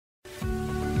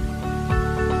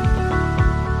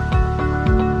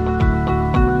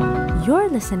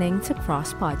listening to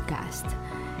Cross Podcast.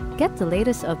 Get the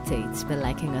latest updates by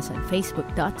liking us on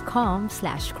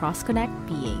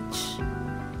facebook.com/crossconnectph.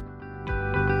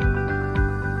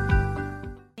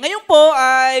 Ngayon po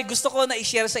ay gusto ko na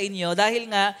i-share sa inyo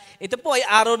dahil nga ito po ay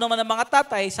araw naman ng mga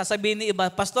tatay. Sasabihin ni iba,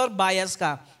 Pastor, bias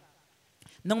ka.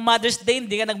 Nung Mother's Day,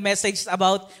 hindi ka nag-message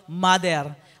about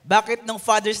mother. Bakit nung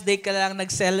Father's Day ka lang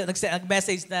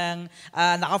nag-message ng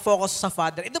nakafocus sa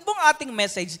father? Ito pong ating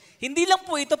message, hindi lang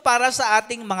po ito para sa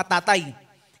ating mga tatay.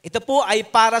 Ito po ay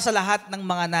para sa lahat ng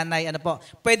mga nanay. Ano po?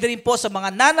 Pwede rin po sa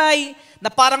mga nanay na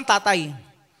parang tatay.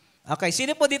 Okay,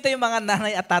 sino po dito yung mga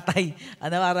nanay at tatay?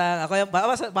 Ano, parang ako yung,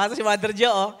 para si Mother Jo,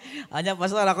 oh. Ano,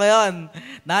 Pastor, ako yun.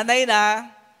 Nanay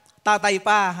na, tatay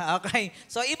pa. Okay.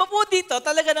 So, iba po dito,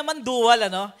 talaga naman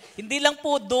dual, ano? Hindi lang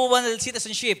po dual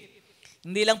citizenship.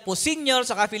 Hindi lang po senior,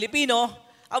 saka Filipino.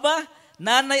 Aba,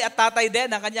 nanay at tatay din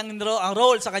ang kanyang ang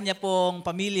role sa kanya pong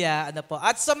pamilya. Ano po.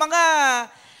 At sa mga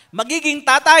magiging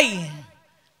tatay.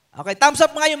 Okay, thumbs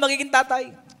up nga yung magiging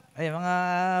tatay. Ay, mga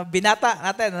binata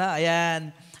natin, no?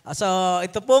 Ayan. So,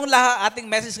 ito pong ating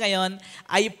message ngayon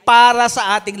ay para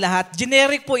sa ating lahat.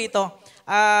 Generic po ito.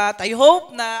 At I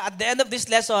hope na at the end of this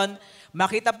lesson,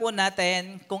 makita po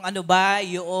natin kung ano ba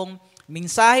yung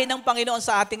mensahe ng Panginoon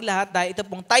sa ating lahat. Dahil ito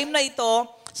pong time na ito,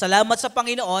 salamat sa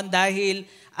Panginoon dahil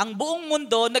ang buong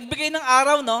mundo nagbigay ng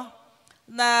araw, no?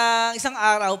 Na isang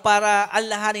araw para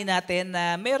alalahanin natin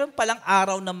na meron palang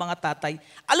araw ng mga tatay.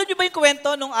 Alam niyo ba yung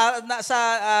kwento nung sa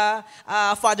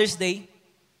Father's Day?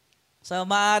 So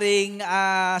maaring,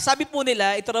 sabi po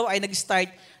nila, ito raw ay nag-start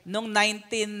noong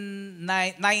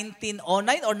 1909 or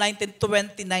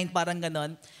 1929, parang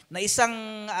ganon, na isang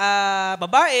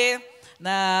babae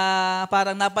na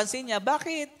parang napansin niya,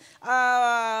 bakit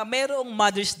merong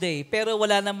Mother's Day pero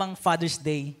wala namang Father's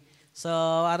Day? So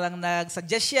parang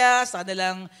nag-suggest siya sa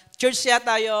kanilang church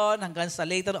yata yun, hanggang sa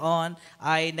later on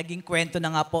ay naging kwento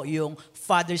na nga po yung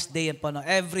Father's Day. Po, no?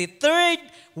 Every third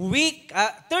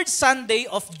Sunday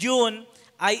of June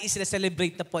ay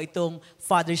isi-celebrate na po itong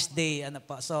Father's Day. Ano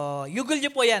po. So, Google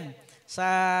nyo po yan sa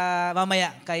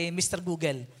mamaya kay Mr.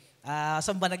 Google.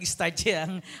 Saan ba nag-start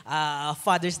yung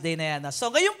Father's Day na yan? So,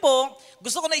 ngayon po,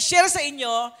 gusto ko na i-share sa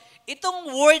inyo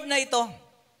itong word na ito.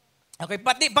 Okay,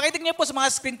 pakitin niyo po sa mga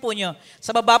screen po niyo.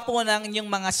 Sa baba po ng inyong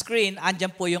mga screen,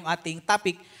 andyan po yung ating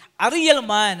topic, a real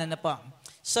man. Ano po.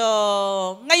 So,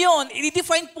 ngayon,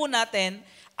 i-define po natin,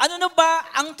 ano na ba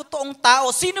ang totoong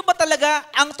tao? Sino ba talaga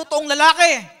ang totoong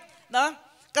lalaki? No?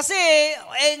 Kasi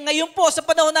ngayon po, sa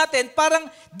panahon natin, parang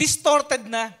distorted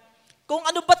na. Kung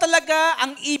ano ba talaga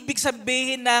ang ibig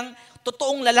sabihin ng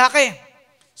totoong lalaki.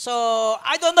 So,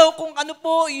 I don't know kung ano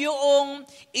po yung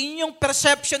inyong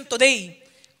perception today.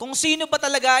 Kung sino ba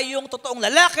talaga yung totoong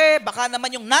lalaki, baka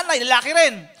naman yung nanay, lalaki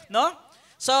rin. No?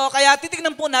 So, kaya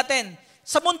titignan po natin.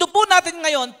 Sa mundo po natin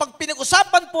ngayon, pag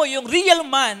pinag-usapan po yung real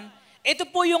man, ito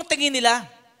po yung tingin nila.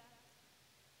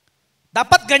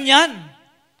 Dapat ganyan.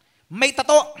 May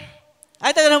tato.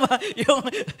 Ay, taga naman. Yung,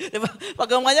 di ba?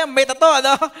 Pag ganyan, may tato,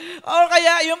 ano? O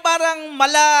kaya yung parang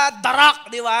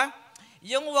maladarak, di ba?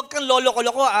 Yung wag kang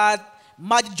lolo-koloko at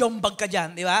majombag ka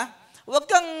dyan, di ba? Huwag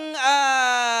kang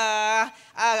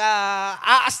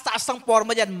aas-taas ng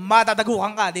forma dyan,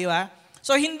 matatagukan ka, di ba?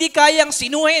 So, hindi kayang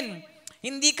sinuhin.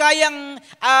 Hindi kayang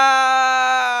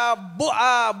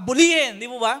bulihin, di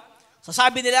mo ba? So,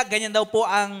 sabi nila, ganyan daw po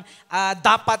ang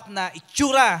dapat na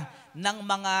itsura ng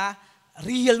mga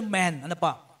real men. Ano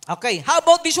pa? Okay, how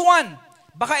about this one?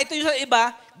 Baka ito yung sa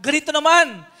iba, ganito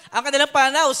naman ang kanilang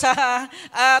panaw sa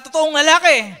totoong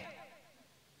lalaki.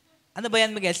 Ano ba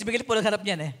yan, Miguel? Si Miguel po nagharap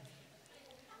niyan eh.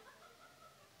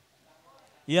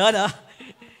 Yan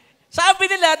Sabi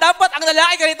nila, dapat ang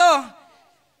lalaki ganito.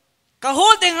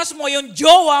 Ka-holding hands mo yung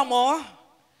jowa mo,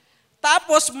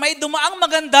 tapos may dumaang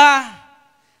maganda,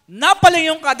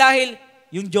 napalingon ka dahil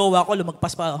yung jowa ko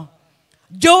lumagpas pa. Oh.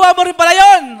 Jowa mo rin pala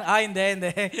yun! Hindi.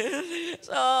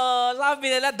 So,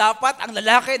 sabi nila, dapat ang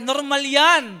lalaki, normal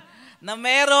yan, na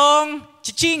merong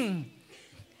chiching.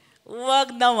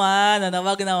 Wag naman.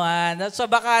 So,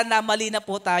 baka namali na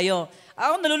po tayo.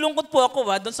 Nalulungkot po ako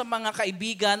doon sa mga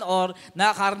kaibigan or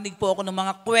nakakarinig po ako ng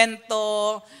mga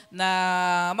kwento na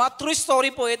mga true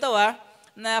story po ito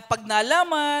na pag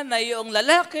nalaman na yung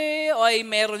lalaki o ay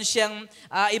meron siyang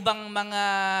ibang mga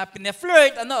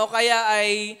pine-flirt o kaya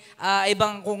ay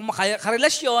ibang kung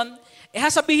makarelasyon,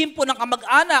 sasabihin po ng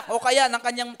kamag-anak o kaya ng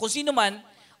kanyang kung sino man,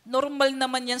 normal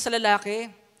naman yan sa lalaki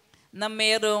na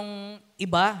merong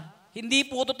iba. Hindi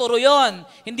po tuturo yun.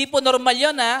 Hindi po normal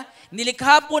yun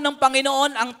Nilikha po ng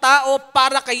Panginoon ang tao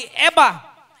para kay Eva.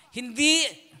 Hindi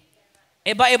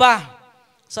Eva.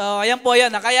 So, ayan po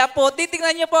yan. Kaya po,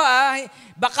 titingnan niyo po,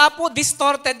 baka po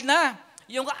distorted na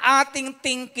yung ating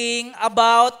thinking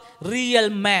about real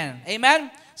men.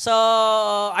 Amen? So,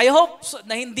 I hope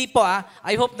na hindi po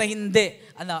I hope na hindi.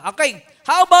 Okay,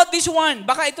 how about this one?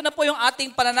 Baka ito na po yung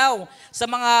ating pananaw sa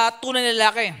mga tunay na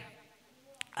lalaki.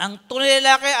 Ang tunay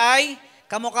na lalaki ay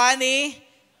kamukha ni,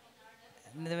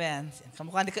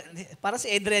 para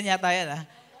si Adrian yata yan.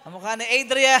 Kamukha ni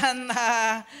Adrian,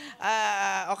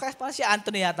 okay, parang si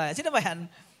Anthony yata yan. Sino ba yan?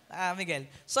 Miguel.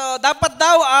 So, dapat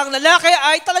daw ang lalaki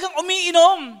ay talagang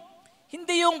umiinom.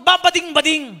 Hindi yung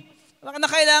babading-bading. Na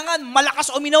kailangan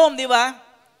malakas uminom, di ba?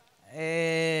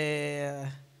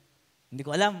 Hindi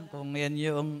ko alam kung yan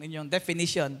yung inyong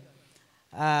definition.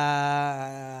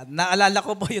 Naalala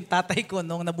ko po yung tatay ko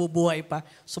nung nabubuhay pa,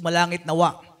 sumalangit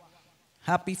nawa.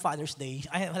 Happy Father's Day.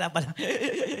 Ay, wala pala.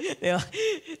 Diba?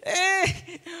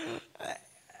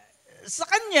 Sa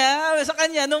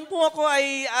kanya, nung po ako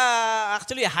ay,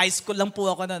 actually, high school lang po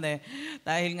ako noon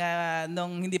Dahil nga,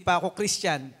 nung hindi pa ako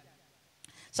Christian.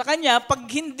 Sa kanya, pag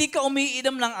hindi ka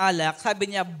umiinom ng alak,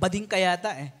 sabi niya, bading ka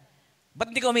yata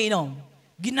Ba't hindi ka umiinom?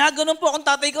 Ginaganon po akong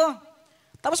tatay ko.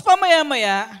 Tapos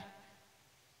pamaya-maya,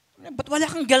 ba't wala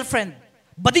kang girlfriend?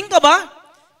 Bading ka ba?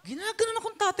 Ginaganon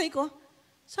akong tatay ko.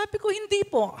 Sabi ko, hindi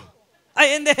po.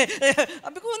 Ay, hindi.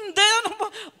 Sabi ko, hindi.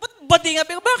 Ba't bading?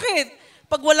 Sabi ko, bakit?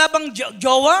 Pag wala bang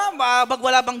jowa, pag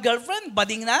wala bang girlfriend,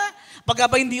 bading na.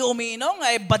 Pag ba hindi umiinom,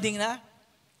 ay bading na.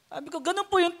 Sabi ko, ganun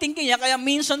po yung thinking niya. Kaya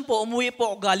minsan po, umuwi po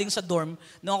ako galing sa dorm.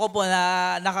 Nung ako po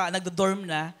nagdo-dorm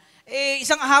na.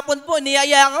 Isang hapon po,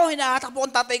 niyaya ako, hinahatak po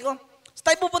ang tatay ko. Sa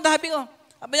tayo pupunta, sabi ko.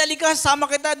 Sabi niya, Lika, sama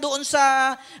kita doon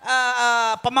sa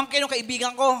pamangkin ng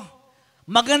kaibigan ko.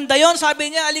 Maganda yon,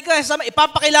 sabi niya, Alika, sama,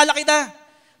 ipapakilala kita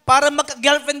para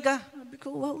magka-girlfriend ka. Sabi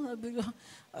ko, wow, sabi ko.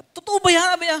 Totoo ba yan?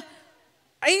 Sabi niya,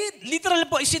 ay, literal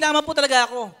po, isinama po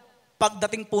talaga ako.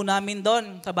 Pagdating po namin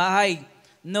doon sa bahay,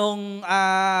 nung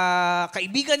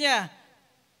kaibigan niya,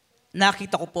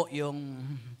 nakita ko po yung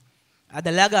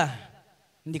dalaga.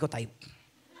 Hindi ko type.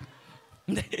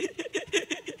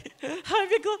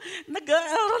 Sabi ko,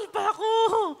 nag-aaral pa ako.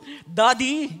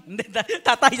 Daddy,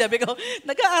 tatay, sabi ko,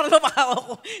 nag-aaral pa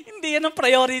ako. Hindi yan ang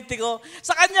priority ko.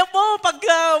 Sa kanya po, pag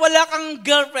wala kang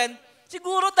girlfriend,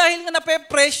 siguro dahil nga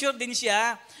nape-pressure din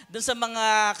siya doon sa mga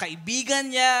kaibigan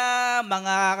niya,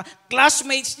 mga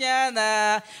classmates niya na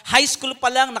high school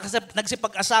pa lang,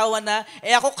 nagsipag-asawa na,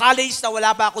 ako college na wala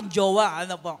pa akong jowa.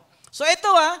 Ano po? So ito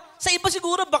sa iba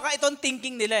siguro baka ito ang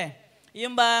thinking nila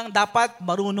Yung bang dapat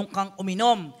marunong kang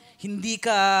uminom. Hindi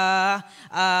ka,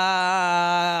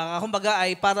 kumbaga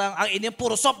ay parang, ang inyong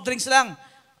puro soft drinks lang.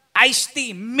 Iced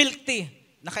tea, milk tea,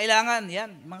 na kailangan.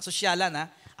 Yan, mga sosyalan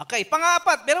Okay,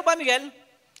 pang-apat, meron ba Miguel?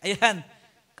 Ayan.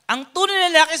 Ang tunay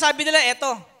na lalaki, sabi nila,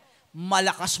 eto,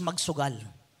 malakas magsugal.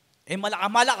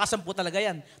 Malakasan po talaga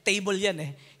yan. Table yan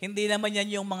Hindi naman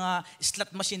yan yung mga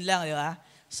slot machine lang, di ba?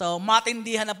 So,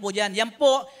 matindihan na po dyan. Yan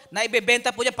po,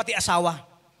 naibebenta po dyan, pati asawa.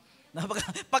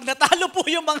 Pag natalo po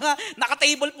yung mga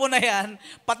naka-table po na yan,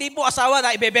 pati po asawa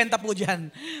na ibebenta po dyan.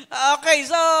 Okay,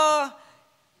 so,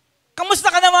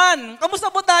 kamusta ka naman? Kamusta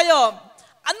po tayo?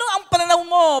 Ano ang pananaw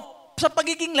mo sa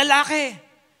pagiging lalaki?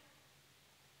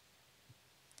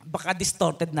 Baka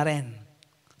distorted na rin.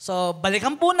 So,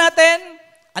 balikan po natin,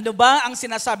 ano ba ang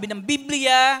sinasabi ng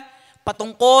Biblia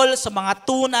patungkol sa mga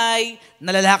tunay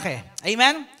na lalaki.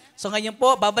 Amen? So, ngayon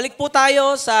po, babalik po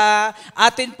tayo sa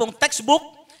atin pong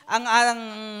textbook, ang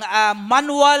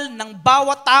manual ng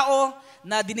bawat tao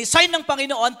na dinesign ng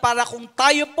Panginoon para kung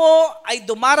tayo po ay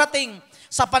dumarating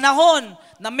sa panahon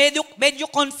na medyo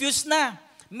confused na,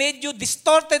 medyo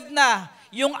distorted na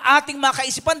yung ating mga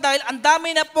kaisipan dahil ang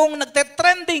dami na pong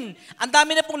nagte-trending, ang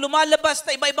dami na pong lumalabas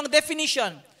na iba-ibang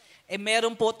definition,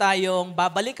 meron po tayong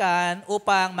babalikan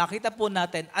upang makita po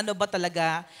natin ano ba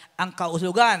talaga ang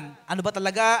kauslugan, ano ba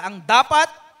talaga ang dapat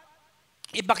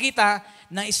ipakita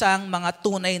ng isang mga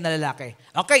tunay na lalaki.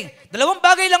 Okay, dalawang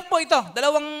bagay lang po ito.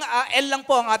 Dalawang L lang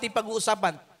po ang ating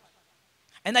pag-uusapan.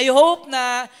 And I hope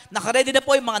na nakaready na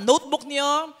po yung mga notebook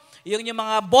niyo, yung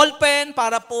mga ballpen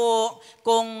para po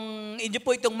kung inyo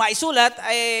po itong maisulat,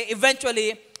 ay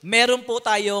eventually meron po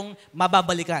tayong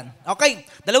mababalikan. Okay,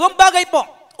 dalawang bagay po.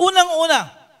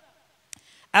 Unang-una,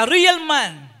 a real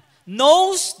man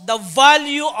knows the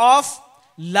value of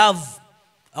love.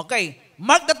 Okay,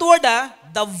 mark that word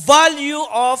the value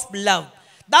of love.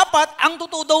 Dapat, ang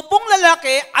totoo daw pong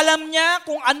lalaki, alam niya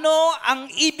kung ano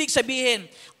ang ibig sabihin.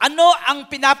 Ano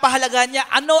ang pinapahalaga niya,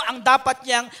 ano ang dapat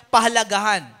niyang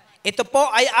pahalagahan. Ito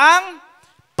po ay ang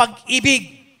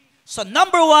pag-ibig. So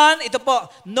number one, ito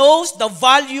po, knows the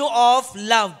value of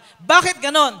love. Bakit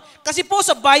ganon? Kasi po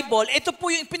sa Bible, ito po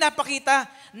yung pinapakita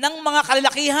ng mga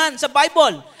kalalakihan sa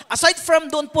Bible. aside from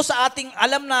doon po sa ating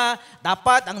alam na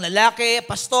dapat ang lalaki,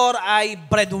 pastor, ay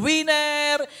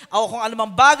breadwinner, o kung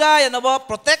anumang bagay,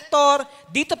 protector,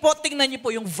 dito po, tingnan niyo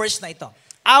po yung verse na ito.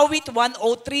 Awit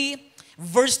 103,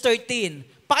 verse 13.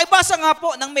 Pakibasa nga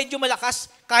po ng medyo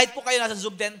malakas, kahit po kayo nasa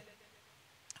Zoom din.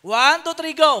 1, 2,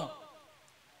 3, go.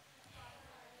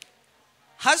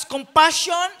 Has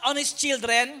compassion on His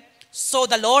children, so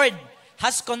the Lord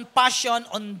has compassion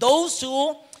on those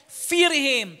who fear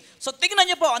Him. So tingnan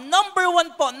niyo po, number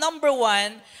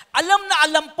one, alam na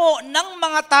alam po ng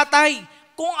mga tatay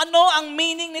kung ano ang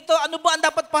meaning nito, ano ba ang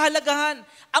dapat pahalagahan.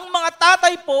 Ang mga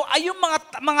tatay po ay yung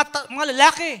mga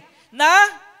lalaki na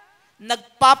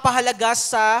nagpapahalaga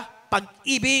sa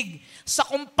pag-ibig, sa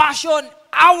compassion,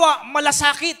 awa,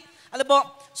 malasakit. Alam po?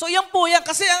 So yan po yan.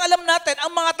 Kasi ang alam natin,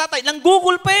 ang mga tatay,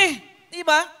 nanggugulpe. Di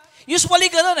ba? Usually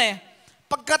ganun eh.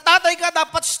 Pagka tatay ka,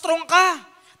 dapat strong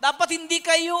ka. Dapat hindi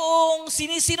kayong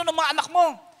sinisino ng mga anak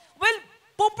mo. Well,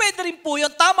 pwede rin po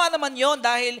yun. Tama naman yun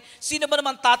dahil sino ba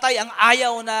naman tatay ang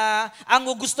ayaw na, ang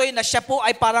gugustuhin na siya po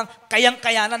ay parang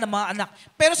kayang-kayanan ng mga anak.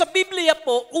 Pero sa Biblia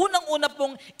po, unang-una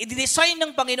pong i-design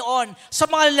ng Panginoon sa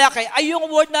mga lalaki ay yung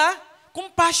word na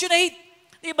compassionate.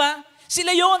 Diba? Sila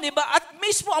yun, diba? At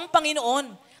mismo ang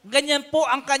Panginoon, ganyan po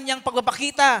ang kanyang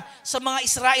pagpapakita sa mga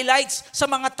Israelites, sa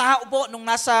mga tao po nung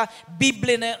nasa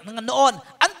Biblia noon.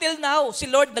 Until now, si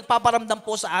Lord nagpaparamdam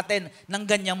po sa atin ng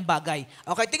ganyang bagay.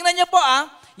 Okay, tingnan niyo po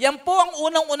yan po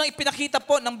ang unang-unang ipinakita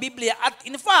po ng Biblia. At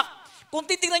in fact, kung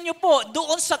titingnan niyo po,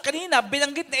 doon sa kanina,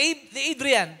 binanggit ni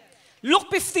Adrian, Luke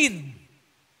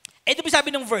 15. Ito sabi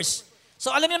ng verse.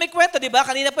 So alam niyo may kwento, di ba?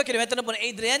 Kanina po, kinuwento na po ni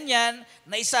Adrian yan,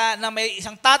 na may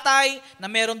isang tatay, na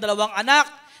mayroong 2 anak,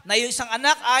 na yung isang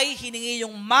anak ay hiningi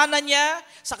yung mana niya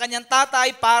sa kanyang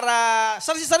tatay para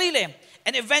sa sarili.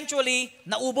 And eventually,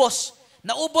 naubos.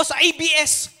 Naubos sa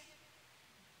ABS.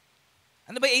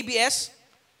 Ano ba yung ABS?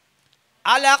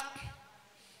 Alak,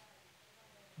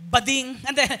 bading,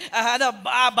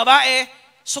 babae,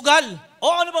 sugal.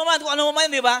 O ano pa man,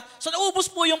 di ba? So naubos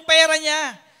po yung pera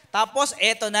niya. Tapos,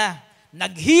 eto na.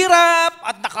 Naghirap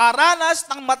at nakaranas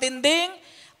ng matinding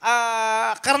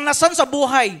karanasan sa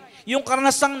buhay. Yung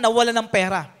karanasang nawala ng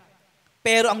pera.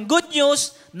 Pero ang good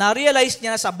news, na-realize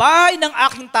niya na sa bahay ng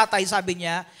aking tatay, sabi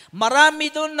niya,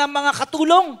 marami doon na mga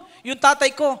katulong yung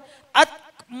tatay ko. At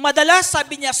madalas,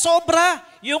 sabi niya, sobra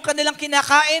yung kanilang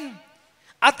kinakain.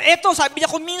 At eto, sabi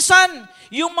niya, kung minsan,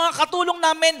 yung mga katulong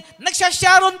namin,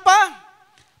 nagsasharon pa.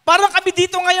 Parang kami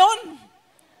dito ngayon.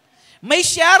 May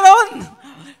Sharon.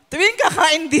 Tuwing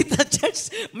kakain dito,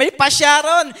 church, may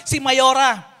pa-Sharon, si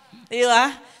Mayora.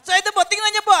 Diba? So ito po,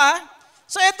 tingnan niyo po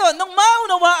So ito, nung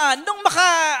maunawaan, nung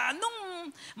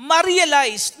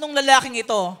ma-realize nung lalaking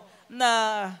ito na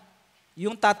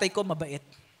yung tatay ko mabait,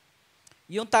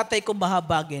 yung tatay ko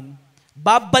mahabagin,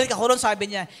 babalik ako ron,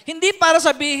 sabi niya. Hindi para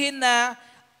sabihin na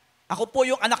ako po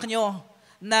yung anak nyo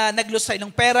na naglusay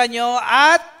ng pera nyo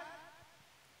at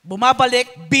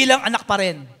bumabalik bilang anak pa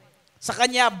rin. Sa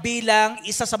kanya bilang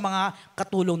isa sa mga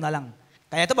katulong na lang.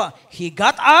 Kaya ito po, he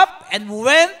got up and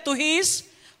went to his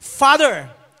father.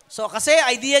 So kasi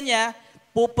idea niya,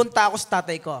 pupunta ako sa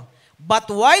tatay ko. But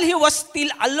while he was still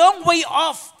a long way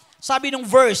off, sabi nung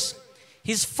verse,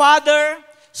 his father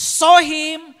saw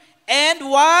him and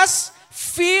was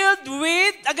filled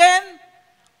with, again,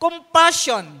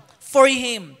 compassion for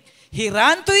him. He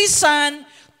ran to his son,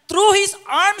 threw his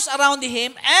arms around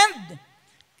him, and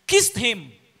kissed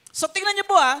him. So tingnan niyo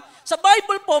po sa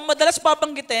Bible po, madalas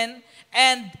babanggitin,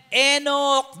 and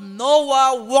Enoch,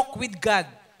 Noah walk with God.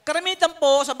 Karamitan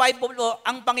po sa Bible po,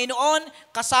 ang Panginoon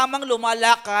kasamang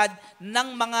lumalakad ng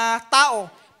mga tao.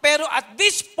 Pero at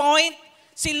this point,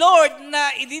 si Lord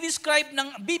na i-describe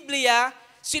ng Biblia,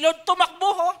 si Lord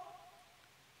tumakbo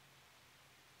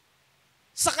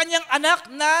sa kanyang anak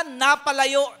na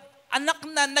napalayo, anak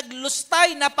na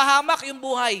naglustay, napahamak yung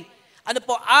buhay. Ano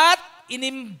po? At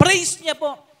in-embrace niya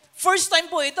po. First time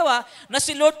po ito na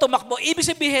si Lord tumakbo. Ibig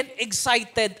sabihin,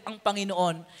 excited ang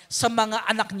Panginoon sa mga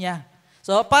anak niya.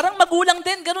 So, parang magulang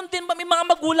din, ganun din ba? May mga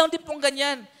magulang din pong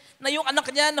ganyan. Na yung anak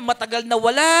niya na matagal na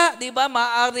wala, di ba?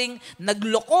 Maaring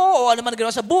nagloko o ano man gano'n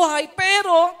sa buhay.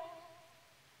 Pero,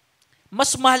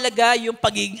 mas mahalaga yung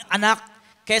pagiging anak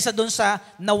kaysa doon sa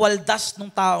nawaldas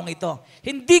ng taong ito.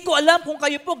 Hindi ko alam kung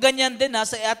kayo po ganyan din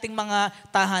sa ating mga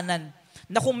tahanan.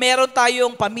 Na kung meron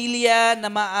tayong pamilya na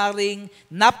maaring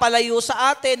napalayo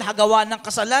sa atin, hagawa ng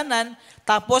kasalanan,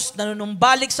 tapos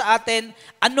nanunumbalik sa atin,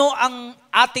 ano ang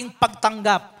ating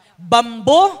pagtanggap?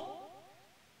 Bambo?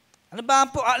 Ano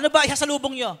ba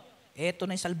isasalubong nyo? Eto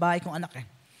na yung salbahe kong anak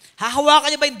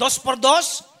Hahawakan niyo ba yung 2x2?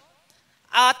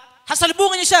 At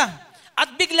hasalubungin niyo siya.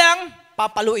 At biglang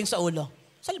papaluin sa ulo.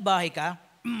 Salbahe ka?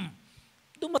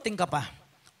 dumating ka pa.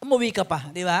 Umuwi ka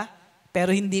pa, di ba? Pero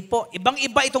hindi po.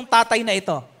 Ibang-iba itong tatay na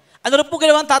ito. Ano rin po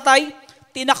ginawa ng tatay?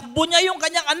 Tinakbo niya yung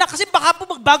kanyang anak kasi baka po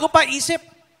magbago pa isip.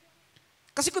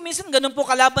 Kasi kung minsan ganun po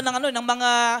kalaban ng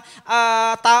mga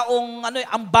taong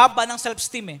ang baba ng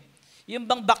self-esteem eh. Yung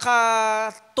bang baka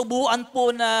tubuan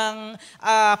po ng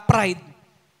pride.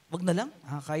 Wag na lang,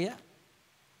 kaya.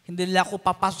 Hindi nila ako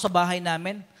papasok sa bahay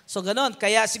namin. So ganun.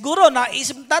 Kaya siguro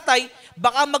naisip ng tatay,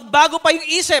 baka magbago pa yung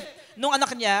isip nung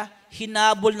anak niya,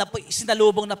 hinabol na po,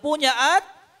 sinalubong na po niya at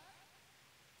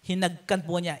hinagkan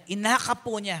po niya, inakap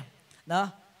po niya.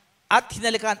 No? At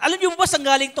hinalikan. Alam niyo ba saan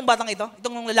galing itong batang ito?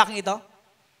 Itong lalaking ito?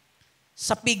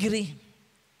 Sa piggery.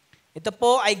 Ito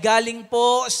po ay galing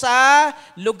po sa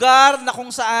lugar na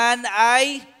kung saan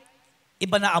ay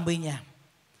iba na amoy niya.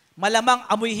 Malamang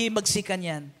amoy himagsikan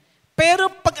yan. Pero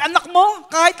pag anak mo,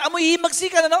 kahit amoy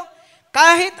himagsikan,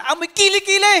 kahit amoy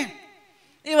kili-kili,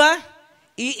 di ba?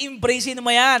 I-embracein mo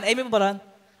yan. Amen mo ba ron?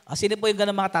 Sino po yung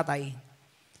ganun mga tatay?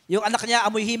 Yung anak niya,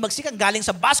 amoy himagsikan, galing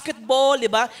sa basketball, di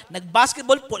ba?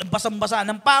 Nag-basketball, basang-basa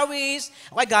ng pawis,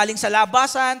 okay, galing sa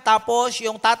labasan, tapos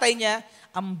yung tatay niya,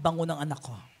 ang bango ng anak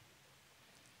ko.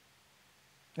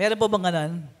 Meron po bang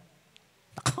ganun?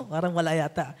 Ako, parang wala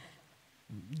yata.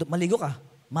 Maligo ka,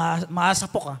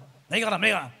 masapok ka, maligo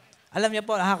ka. Alam niyo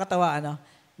po, nakakatawa,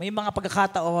 may mga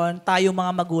pagkakataon, tayo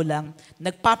mga magulang,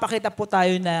 nagpapakita po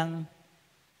tayo ng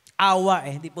awa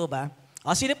di po ba?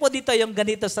 Sino po dito yung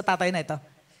ganito sa tatay na ito?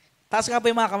 Taas nga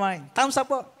po yung mga kamay. Thumbs up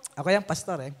po. Ako yung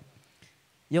pastor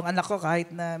Yung anak ko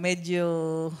kahit na medyo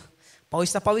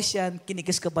pawis na pawis yan,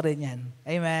 kinikis ko pa rin yan.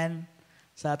 Amen?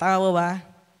 Tama po ba?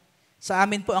 Sa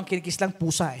amin po ang kinikis lang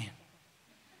pusa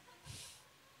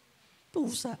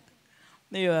Pusa.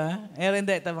 Di ba?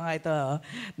 Hindi, ito mga ito.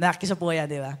 Nakakisa po yan,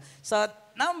 di ba? So,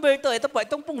 number 2, ito po,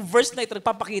 itong pong verse na ito,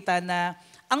 nagpapakita na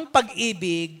ang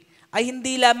pag-ibig ay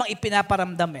hindi lamang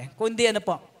ipinaparamdam kundi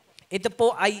ito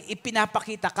po ay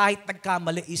ipinapakita kahit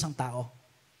nagkamali isang tao.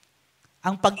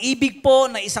 Ang pag-ibig po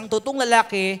na isang totoong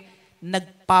lalaki,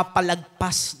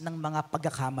 nagpapalagpas ng mga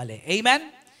pagkakamali.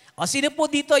 Amen? Sino po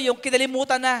dito yung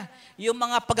kinalimutan na yung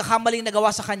mga pagkakamaling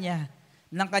nagawa sa kanya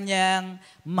ng kanyang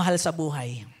mahal sa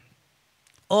buhay?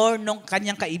 Or nung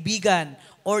kanyang kaibigan,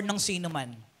 or ng sino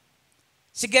man?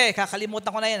 Sige,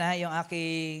 kakalimutan ko na yan yung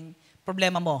aking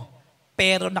problema mo.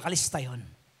 Pero nakalista yun.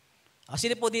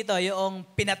 Sino po dito? Yung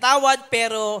pinatawad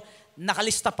pero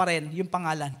nakalista pa rin yung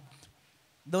pangalan.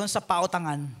 Doon sa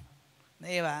pautangan.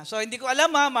 Diba? So hindi ko alam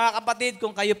mga kapatid,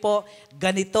 kung kayo po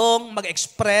ganitong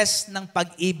mag-express ng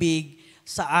pag-ibig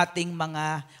sa ating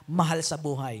mga mahal sa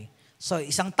buhay. So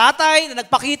isang tatay na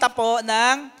nagpakita po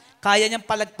ng kaya niyang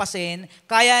palagpasin,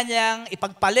 kaya niyang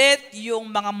ipagpalit yung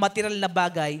mga material na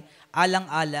bagay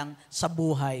alang-alang sa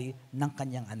buhay ng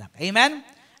kanyang anak. Amen?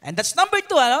 And that's number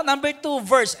 2, number 2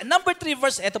 verse. And number 3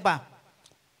 verse, ito pa.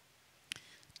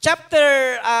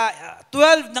 Chapter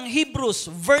 12 ng Hebrews,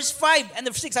 verse 5 and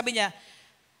 6, sabi niya,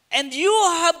 and you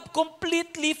have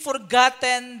completely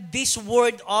forgotten this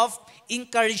word of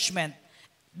encouragement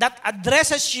that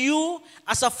addresses you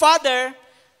as a father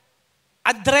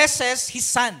addresses his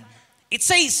son. It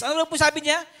says, ano po sabi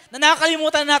niya? Na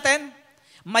nakakalimutan natin,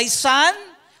 my son,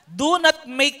 do not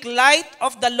make light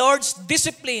of the Lord's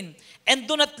discipline and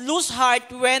do not lose heart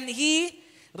when He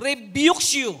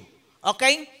rebukes you.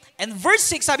 Okay? And verse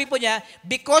 6, sabi po niya,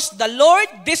 because the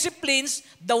Lord disciplines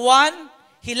the one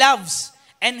He loves.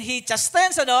 And He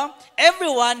chastens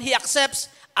everyone He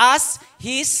accepts as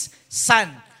His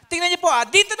son. Tingnan niyo po,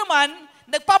 dito naman,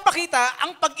 nagpapakita,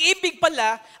 ang pag-ibig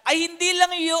pala ay hindi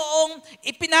lang yung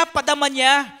ipinapadama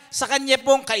niya sa kanya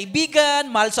pong kaibigan,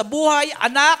 mahal sa buhay,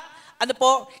 anak,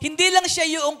 hindi lang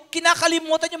siya yung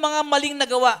kinakalimutan yung mga maling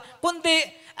nagawa, kundi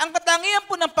ang katangian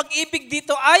po ng pag-ibig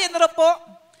dito ay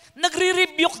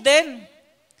nagre-rebuke din.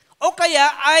 O kaya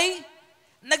ay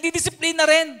nagdidisiplina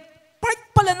rin.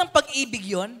 Part pala ng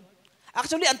pag-ibig yon.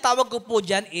 Actually, ang tawag ko po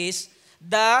dyan is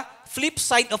the flip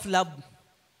side of love.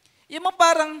 Yung mga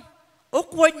parang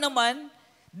awkward naman,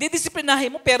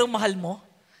 didisiplinahin mo pero mahal mo.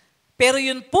 Pero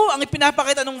yun po ang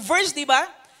ipinapakita ng verse, di ba?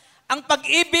 Ang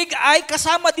pag-ibig ay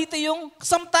kasama dito yung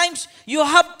sometimes you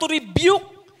have to rebuke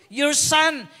your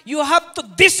son. You have to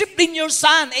discipline your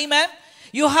son. Amen?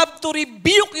 You have to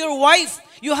rebuke your wife.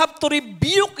 You have to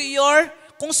rebuke your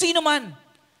kung sino man.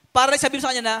 Para sabihin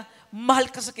sa kanya na, mahal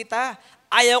ka sa kita.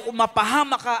 Ayaw ko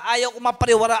mapahama ka. Ayaw ko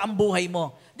mapariwara ang buhay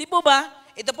mo. Di po ba?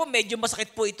 Ito po, medyo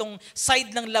masakit po itong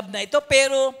side ng love na ito.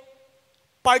 Pero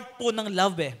part po ng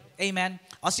love Amen?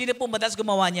 Sino po madalas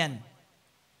gumawa niyan?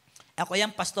 Ako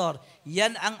yan, pastor.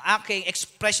 Yan ang aking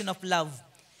expression of love.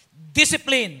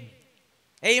 Discipline.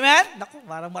 Amen? Naku,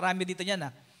 parang marami dito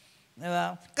niyan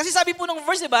Diba? Kasi sabi po ng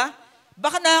verse, diba?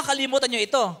 Baka nakakalimutan nyo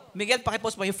ito. Miguel,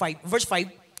 pakipost mo yung verse 5.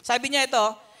 Sabi niya ito,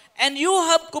 and you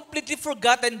have completely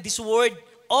forgotten this word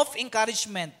of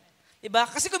encouragement. Diba?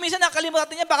 Kasi kung minsan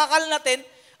nakakalimutan niya, baka akala natin,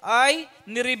 ay,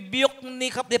 nirebuke ni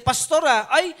pastor,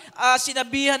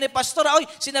 sinabihan ni pastor,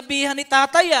 sinabihan ni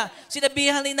tatay,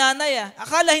 sinabihan ni nanay.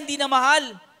 Akala hindi na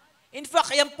mahal. In fact,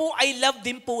 yan po, I love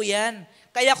din po yan.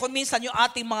 Kaya kung minsan yung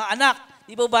ating mga anak,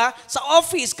 di ba? Sa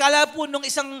office, kala po nung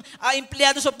isang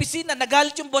empleyado sa opisina,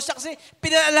 nagalit yung boss niya kasi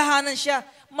pinalalahanan siya.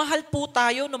 Mahal po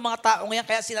tayo ng mga taong yan,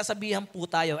 kaya sinasabihan po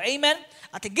tayo. Amen?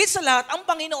 At higit sa lahat, ang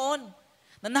Panginoon,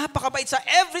 na napakabait sa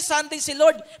every Sunday si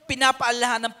Lord,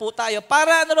 pinapaalahanan po tayo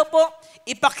para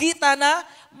ipakita na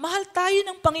mahal tayo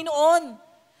ng Panginoon.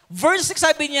 Verse 6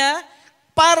 sabi niya,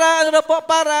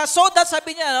 so that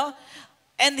sabi niya,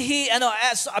 and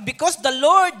because the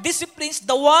Lord disciplines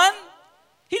the one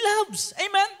He loves.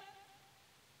 Amen?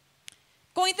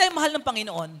 Kung hindi tayo mahal ng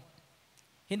Panginoon,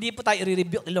 hindi po tayo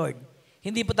i-rebuke ni Lord.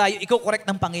 Hindi po tayo i-correct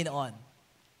ng Panginoon.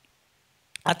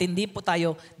 At hindi po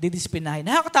tayo didisiplinahin.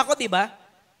 Nakakatakot, di ba?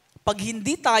 Pag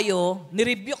hindi tayo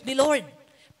ni-rebuke ni Lord,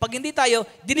 pag hindi tayo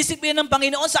dinisiplina ng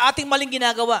Panginoon sa ating maling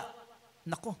ginagawa,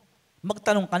 naku,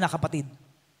 magtanong ka na kapatid,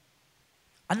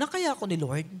 anak kaya ako ni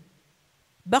Lord?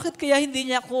 Bakit kaya hindi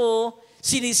niya ako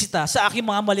sinisita sa aking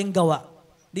mga maling gawa?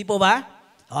 Di po ba?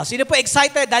 Sino po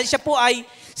excited dahil siya po ay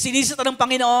sinisita ng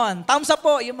Panginoon? Thumbs up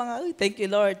po, yung mga, thank you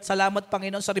Lord, salamat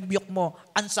Panginoon sa rebuke mo.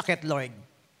 Ang sakit Lord.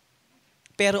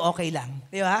 Pero okay lang,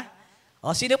 di ba?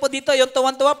 Sino po dito yung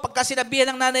tuwan-tuwa pagka sinabihan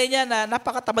ng nanay niya na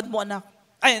napakatamad mo anak?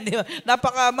 Ay, di ba?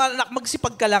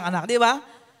 Magsipag ka lang anak, di ba?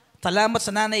 Salamat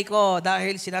sa nanay ko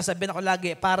dahil sinasabihan ako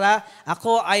lagi para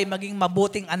ako ay maging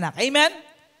mabuting anak. Amen?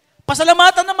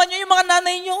 Pasalamatan naman niyo yung mga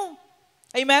nanay niyo.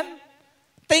 Amen?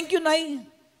 Thank you, Nay.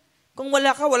 Kung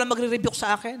wala ka, walang magre-rebuke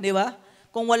sa akin, di ba?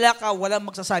 Kung wala ka, walang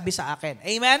magsasabi sa akin.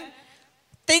 Amen?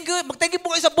 Thank you. Mag-thank you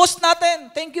po kayo sa boss natin.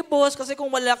 Thank you, boss, kasi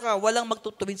kung wala ka, walang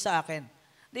magtutuwid sa akin.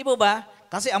 Di ba ba?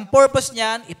 Kasi ang purpose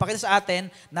niyan, ipakita sa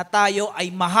atin na tayo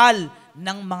ay mahal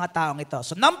ng mga taong ito.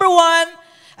 So number 1,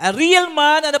 a real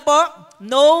man,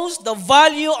 knows the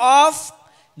value of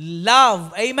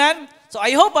love. Amen? So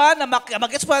I hope na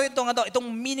mag-gets po natin itong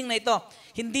meaning na ito.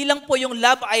 Hindi lang po yung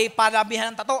love ay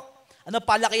paramihan ng tato.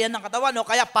 Palakihan ng katawan, o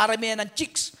kaya paramihan ng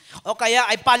chicks, o kaya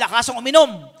ay palakasang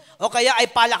uminom, o kaya ay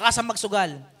palakasang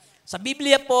magsugal. Sa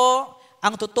Biblia po,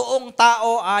 ang totoong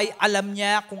tao ay alam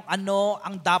niya kung ano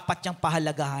ang dapat niyang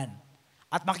pahalagahan.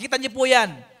 At makita niyo po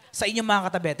yan sa inyong mga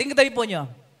katabi. Tingnan tabi po niyo,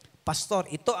 Pastor,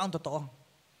 ito ang totoo.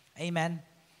 Amen?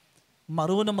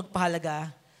 Marunong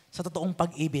magpahalaga sa totoong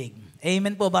pag-ibig.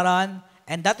 Amen po, Baron?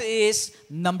 And that is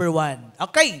number 1.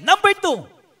 Okay, number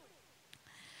 2.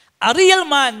 A real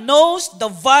man knows the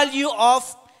value of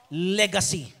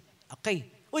legacy. Okay.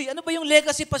 Uy, ano ba yung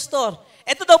legacy, Pastor?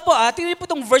 Ito daw po, tingnan po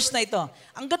itong verse na ito.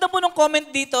 Ang ganda po ng comment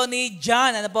dito ni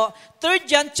John, 3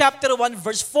 John chapter 1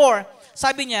 verse 4.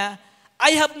 Sabi niya,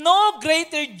 I have no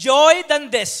greater joy than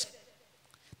this,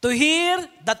 to hear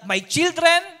that my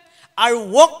children are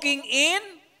walking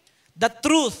in the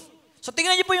truth. So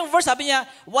tingnan niyo po yung verse, sabi niya,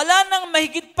 wala nang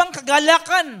mahigit pang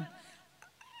kagalakan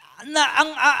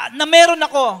na meron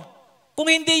ako. Kung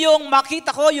hindi yung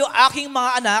makita ko yung aking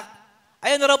mga anak,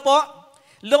 ayun na po,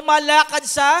 lumalakad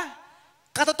sa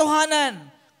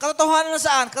katotohanan. Katotohanan na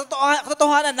saan?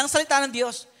 Katotohanan ng salita ng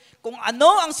Diyos. Kung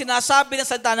ano ang sinasabi ng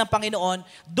salita ng Panginoon,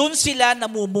 doon sila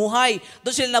namumuhay,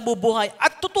 doon sila nabubuhay.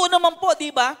 At totoo naman po,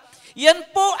 di ba? Yan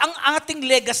po ang ating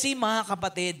legacy, mga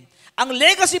kapatid. Ang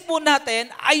legacy po natin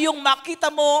ay yung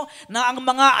makita mo na ang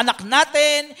mga anak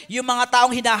natin, yung mga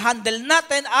taong hinahandle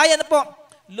natin, ay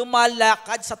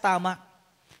lumalakad sa tama.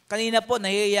 Kanina po,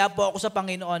 nahihiya po ako sa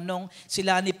Panginoon nung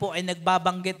sila ni po ay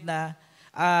nagbabanggit na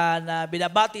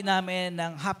binabati namin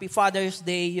ng Happy Father's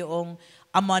Day yung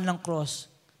ama ng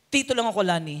cross. Tito lang ako,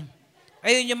 Lani.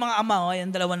 Ayun yung mga ama,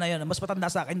 yung dalawa na yun. Mas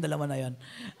matanda sa akin, dalawa na yun.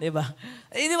 Diba?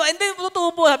 Diba? Hindi,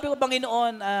 totoo po, sabi ko,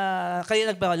 Panginoon, kayo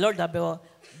Lord, sabi ko,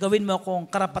 gawin mo kung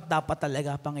karapat-dapat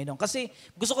talaga, Panginoon. Kasi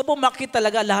gusto ko po makita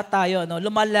talaga lahat tayo,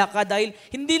 lumalakad dahil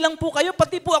hindi lang po kayo,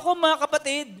 pati po ako, mga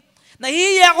kapatid.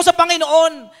 Nahihiya ako sa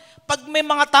Panginoon pag may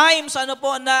mga times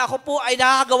na ako po ay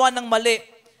nakakagawa ng mali.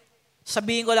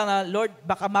 Sabihin ko lang na, Lord,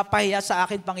 baka mapahiya sa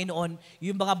akin, Panginoon,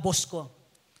 yung mga boss ko.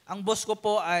 Ang boss ko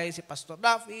po ay si Pastor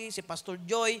Rafi, si Pastor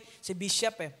Joy, si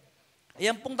Bishop.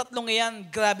 Ayan pong tatlong yan,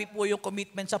 grabe po yung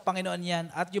commitment sa Panginoon yan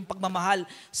at yung pagmamahal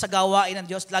sa gawain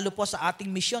ng Diyos, lalo po sa ating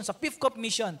mission, sa Fifth Cup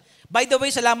Mission. By the way,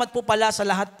 salamat po pala sa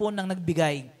lahat po ng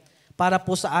nagbigay. para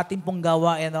po sa ating pong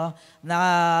gawain, no? Na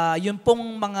yun pong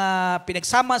mga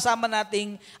pinagsama-sama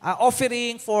nating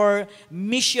offering for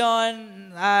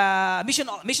missions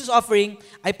offering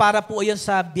ay para po yun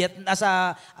sa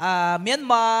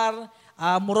Myanmar,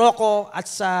 Morocco at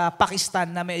sa Pakistan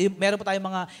na meron po tayong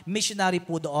mga missionary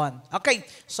po doon. Okay,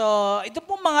 so ito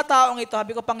pong mga taong ito,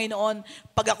 sabi ko, Panginoon,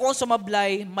 pag ako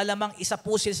sumablay, malamang isa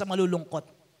po sila sa malulungkot.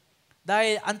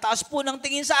 Dahil ang taas po ng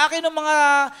tingin sa akin ng mga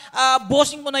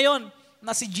bossing ko na yon,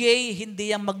 na si Jay,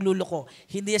 hindi yan magluloko.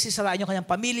 Hindi yan sisirain yung kanyang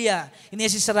pamilya. Hindi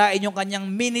yan sisirain yung kanyang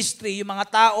ministry, yung mga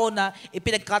tao na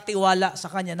ipinagkatiwala sa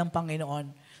kanya ng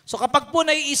Panginoon. So kapag po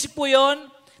naiisip po yon,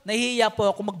 nahihiya po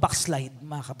ako mag-backslide,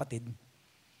 mga kapatid.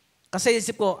 Kasi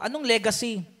isip ko, anong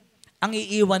legacy ang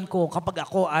iiwan ko kapag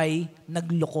ako ay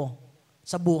nagloko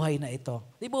sa buhay na ito?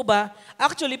 Di po ba?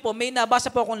 Actually po, may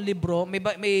nabasa po akong libro,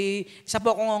 may isa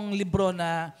po akong libro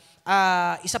na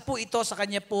isa po ito sa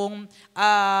kanya pong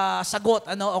sagot,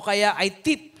 o kaya ay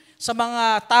tip sa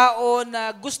mga tao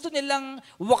na gusto nilang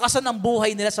wakasan ang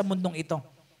buhay nila sa mundong ito.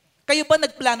 Kayo ba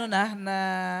nagplano na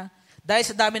dahil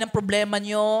sa dami ng problema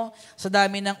nyo, sa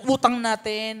dami ng utang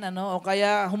natin, o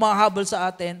kaya humahabol sa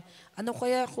atin, ano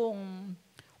kaya kung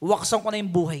wakasan ko na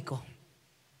yung buhay ko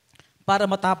para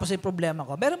matapos yung problema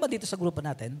ko? Meron ba dito sa grupo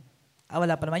natin?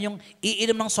 Wala pa naman. Yung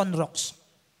iinom ng Sunrocks.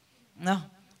 No?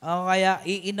 O kaya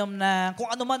iinom na kung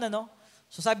ano man,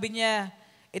 So sabi niya,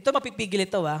 ito mapipigil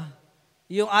ito,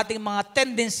 yung ating mga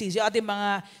tendencies, yung ating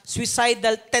mga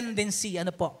suicidal tendency,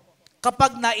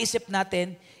 kapag naisip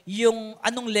natin, yung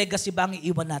anong legacy ba ang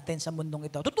iiwan natin sa mundong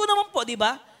ito. Totoo naman po, di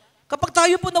ba? Kapag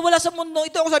tayo po nawala sa mundo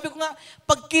ito, ako sabi ko nga,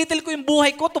 pagkitil ko yung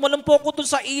buhay ko, tumalon po ako dun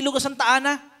sa ilog ng Santa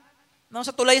Ana,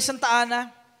 sa tulay ng Santa Ana.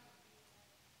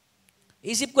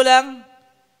 Isip ko lang,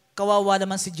 kawawa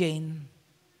naman si Jane.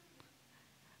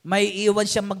 May iwan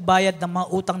siyang magbayad ng mga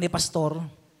utang ni pastor.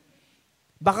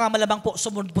 Baka malamang po,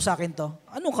 sumunod po sa akin to.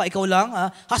 Ano ka, ikaw lang?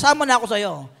 Kasama na ako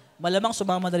sa'yo. Malamang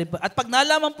sumama na rin po. At pag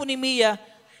nalaman po ni Mia,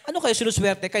 ano kayo,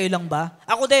 sinuswerte? Kayo lang ba?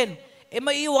 Ako din.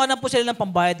 Maiiwanan po sila ng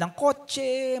pambayad ng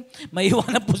kotse,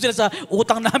 maiiwanan po sila sa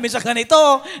utang namin sa ganito,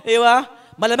 di ba?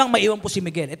 Malamang maiwan po si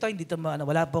Miguel. Ito, hindi to,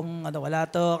 wala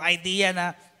to idea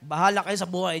na bahala kayo sa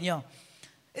buhay nyo.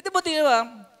 Ito po, di ba?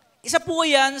 Isa po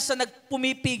yan sa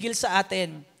nagpumipigil sa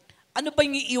atin. Ano ba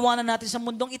yung iiwanan natin sa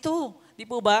mundong ito? Di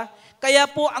po ba? Kaya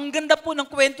po, ang ganda po ng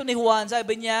kwento ni Juan,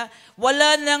 sabi niya,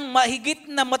 wala nang mahigit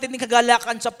na matinding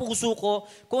kagalakan sa puso ko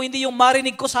kung hindi yung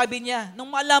marinig ko, sabi niya.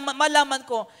 Nung malaman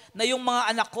ko na yung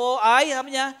mga anak ko ay,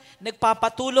 sabi niya,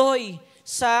 nagpapatuloy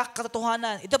sa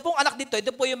katotohanan. Ito pong anak dito, ito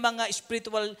po yung mga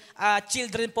spiritual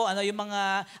children po, yung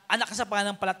mga anak sa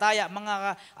pananampalataya, mga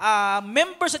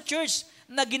members sa church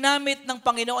na ginamit ng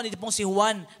Panginoon, ito pong si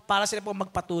Juan, para sila po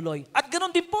magpatuloy. At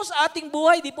ganoon din po sa ating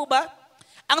buhay, di po ba?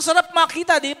 Ang sarap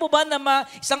makita, di po ba, na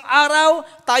isang araw,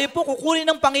 tayo po kukunin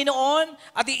ng Panginoon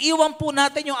at iiwan po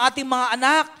natin yung ating mga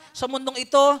anak sa mundong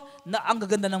ito na ang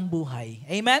gaganda ng buhay.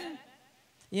 Amen?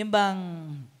 Yung bang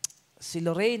si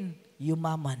Lorraine,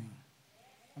 yumaman.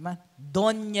 Amen?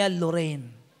 Donya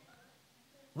Lorraine.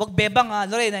 Huwag bebang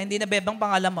Lorraine, hindi na bebang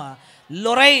pangalan mo.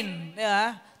 Lorraine, di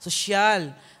ba?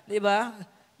 Sosyal. Di ba?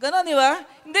 Ganon, di ba?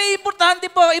 Hindi, importante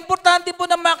po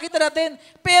na makita natin.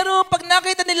 Pero pag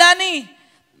nakita ni Lani,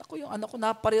 yung anak ko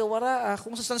napariwara,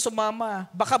 kung saan sumama,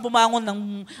 baka bumangon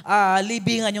ng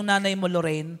libingan yung nanay mo,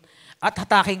 Lorraine, at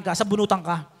hatakin ka, sabunutan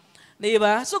ka. Di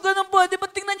ba? So ganun po, di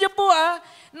ba? Tingnan niyo po,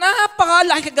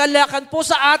 napakalaki kagalakan po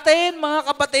sa atin,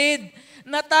 mga kapatid,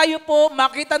 na tayo po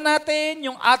makita natin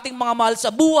yung ating mga mahal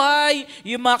sa buhay,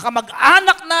 yung mga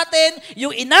kamag-anak natin,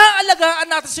 yung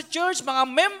inaalagaan natin sa church, mga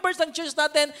members ng church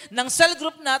natin, ng cell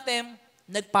group natin,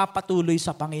 nagpapatuloy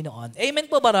sa Panginoon.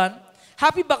 Amen po ba ron?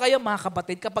 Happy ba kayo, mga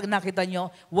kapatid, kapag nakita nyo,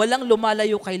 walang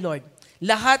lumalayo kay Lord?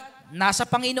 Lahat nasa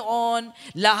Panginoon,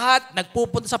 lahat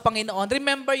nagpupunta sa Panginoon.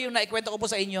 Remember yung naikwento ko po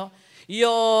sa inyo,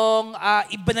 yung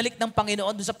ibinalik ng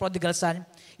Panginoon dun sa prodigal son,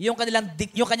 yung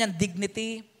kanyang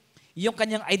dignity, yung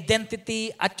kanyang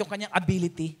identity, at yung kanyang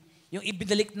ability. Yung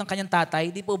ibinalik ng kanyang tatay,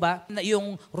 di po ba?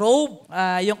 Yung robe,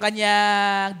 yung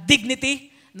kanyang dignity,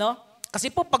 no?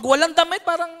 Kasi po, pag walang damit,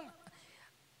 parang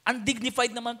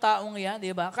undignified naman taong yan,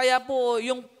 di ba? Kaya po,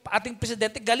 yung ating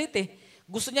presidente galit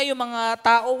Gusto niya yung mga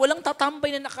tao, walang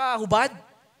tatambay na nakahubad.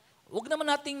 Huwag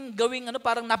naman nating gawing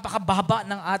parang napakababa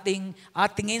ng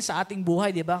atingin sa ating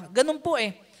buhay, di ba? Ganun po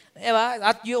Diba?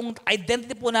 At yung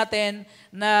identity po natin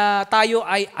na tayo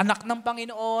ay anak ng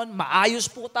Panginoon,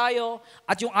 maayos po tayo,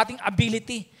 at yung ating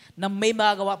ability na may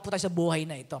magagawa po tayo sa buhay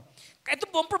na ito. Ito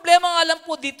po, ang problema nga lang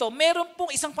po dito, meron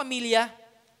pong isang pamilya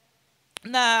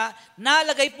na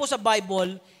nalagay po sa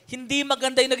Bible, hindi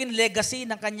maganda yung naging legacy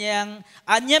ng kanyang,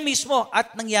 niya mismo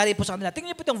at nangyari po sa kanila.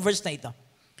 Tingnan niyo po itong verse na ito.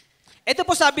 Ito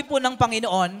po sabi po ng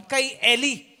Panginoon kay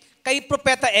Eli, kay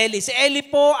Propeta Eli. Si Eli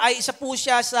po ay isa po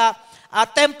siya sa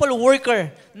temple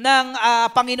worker ng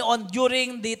Panginoon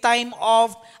during the time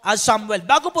of Samuel.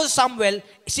 Bago po sa Samuel,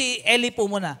 si Eli po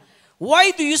muna.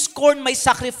 Why do you scorn my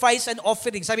sacrifice and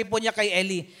offering? Sabi po niya kay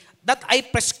Eli, that I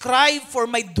prescribe for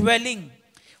my dwelling.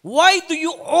 Why do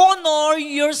you honor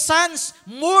your sons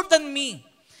more than me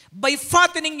by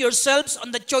fattening yourselves on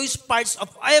the choice parts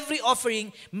of every offering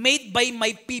made by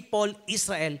my people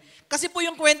Israel? Kasi po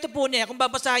yung kwento po niya, kung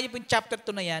babasahin niyo po yung chapter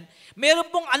 2 na yan, meron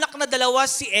pong anak na dalawa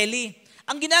si Eli.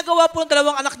 Ang ginagawa po ng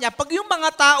dalawang anak niya, pag yung mga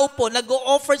tao po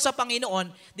nag-o-offer sa Panginoon,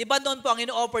 di ba noon po ang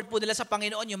ino-offer po nila sa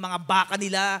Panginoon, yung mga baka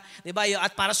nila, di ba,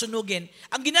 at para sunugin.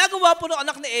 Ang ginagawa po ng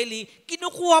anak ni Eli,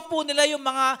 kinukuha po nila yung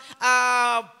mga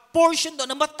portion doon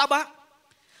na mataba.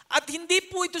 At hindi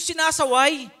po ito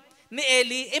sinasaway ni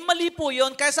Eli, mali po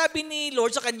yun. Kaya sabi ni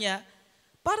Lord sa kanya,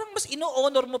 parang mas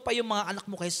ino-honor mo pa yung mga anak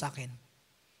mo kaysa sa akin.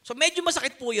 So medyo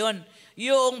masakit po yun,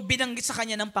 yung binanggit sa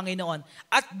kanya ng Panginoon.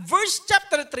 At verse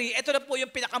chapter 3, ito na po yung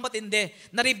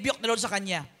pinakamatindi na rebuke ni Lord sa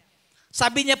kanya.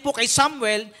 Sabi niya po kay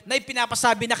Samuel na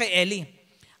ipinapasabi na kay Eli,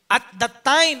 at that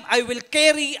time I will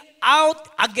carry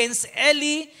out against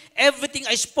Eli everything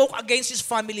I spoke against his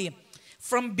family,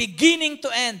 from beginning to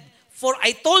end. For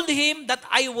I told him that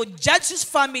I would judge his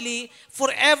family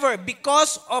forever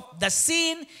because of the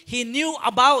sin he knew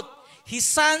about. His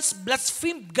sons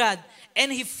blasphemed God and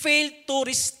he failed to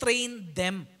restrain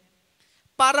them.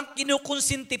 Parang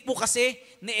kinukonsinti po kasi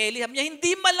ni Eli. Sabi niya,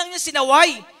 hindi man lang niya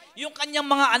sinaway yung kanyang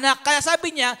mga anak. Kaya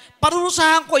sabi niya,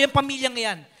 parurusahan ko yung pamilyang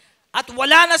yan. At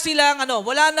wala na silang,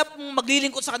 wala na pong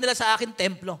maglilingkod sa kanila sa akin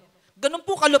templo. Ganun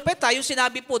po kalupit yung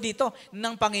sinabi po dito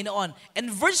ng Panginoon. And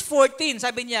verse 14,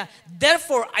 sabi niya,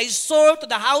 therefore I swore to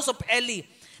the house of Eli,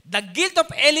 the guilt of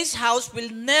Eli's house will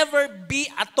never be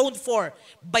atoned for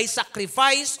by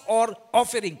sacrifice or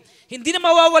offering. Hindi na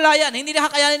mawawala yan, hindi na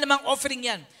kakayanin namang offering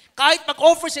yan. Kahit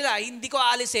mag-offer sila, hindi ko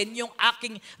aalisin yung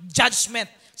aking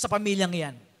judgment sa pamilyang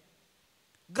yan.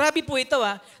 Grabe po ito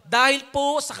dahil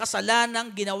po sa kasalanang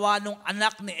ginawa ng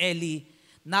anak ni Eli,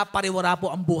 napariwara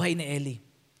po ang buhay ni Eli.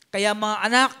 Kaya mga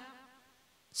anak,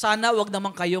 sana wag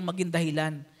naman kayong maging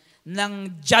dahilan ng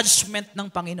judgment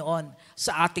ng Panginoon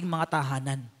sa ating mga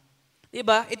tahanan.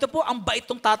 Diba? Ito po ang bait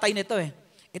tong tatay nito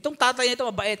Itong tatay nito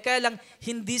mabait, kaya lang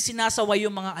hindi sinasaway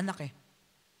yung mga anak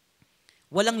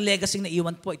Walang legacy na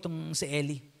iwan po itong si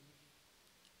Eli.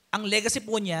 Ang legacy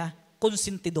po niya,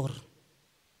 konsentidor.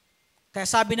 Kaya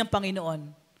sabi ng Panginoon,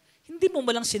 hindi mo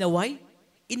malang sinaway,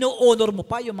 ino-honor mo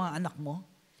pa yung mga anak mo.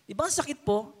 Diba? Ang sakit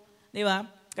po. Diba?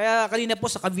 Kaya kanina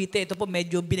po sa Cavite, ito po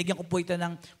medyo binigyan ko po ito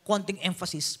ng konting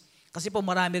emphasis. Kasi po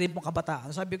marami rin pong kabataan.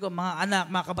 Sabi ko, mga anak,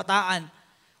 mga kabataan,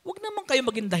 huwag naman kayo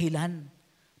maging dahilan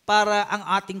para ang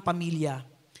ating pamilya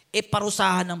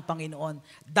parusahan ng Panginoon.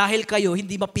 Dahil kayo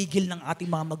hindi mapigil ng ating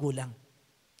mga magulang.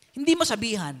 Hindi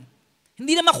masabihan.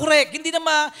 Hindi na makorek. Hindi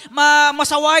na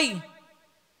masaway.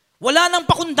 Wala nang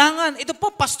pakundangan. Ito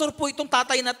po, pastor po itong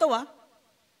tatay na to.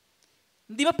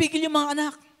 Hindi mapigil yung mga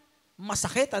anak.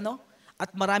 Masakit, At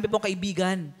marami pong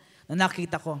kaibigan na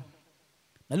nakita ko.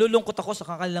 Nalulungkot ako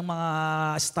sa kanilang mga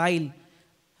style.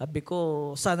 Sabi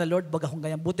ko, sana Lord, wag akong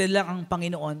ganyan. Buti lang ang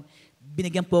Panginoon,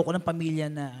 binigyan po ako ng pamilya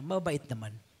na mabait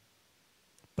naman.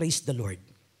 Praise the Lord.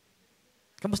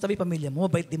 Kamusta ba yung pamilya mo?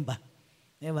 Mabait din ba?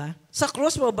 Diba? Sa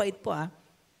cross, mabait po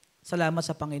Salamat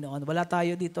sa Panginoon. Wala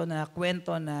tayo dito na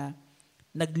kwento na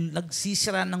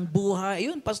nagsisira ng buhay.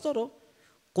 Ayun, pastor,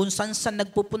 kung saan-saan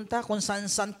nagpupunta, kung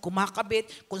saan-saan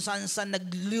kumakabit, kung saan-saan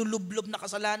naglulublob na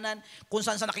kasalanan, kung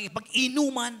saan-saan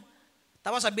nakikipag-inuman.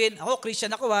 Tapos sabihin, ako,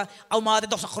 Christian ako umatid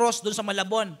ako sa cross doon sa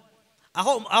Malabon.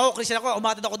 Ako, Christian ako,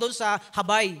 umatid ako doon sa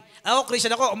Habay. Ako,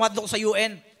 Christian ako, umatid ako sa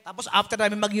UN. Tapos after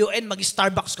namin mag-UN,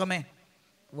 mag-Starbucks kami.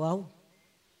 Wow.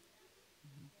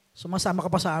 Sumasama ka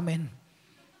pa sa amin.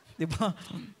 Di ba?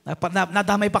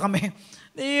 Nadamay pa kami.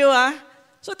 Di ba?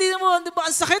 So, di ba, ang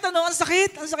sakit, Ang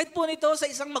sakit. Ang sakit po nito sa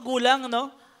isang magulang,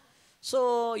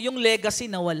 So, yung legacy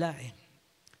nawala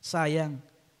Sayang.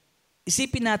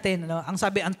 Isipin natin, ang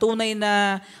sabi, ang tunay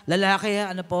na lalaki,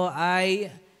 ay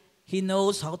he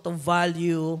knows how to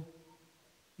value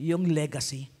yung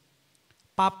legacy.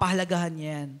 Papahalagahan niya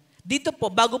yan. Dito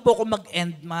po, bago po ako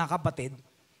mag-end, mga kapatid,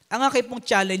 ang aking pong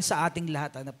challenge sa ating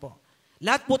lahat,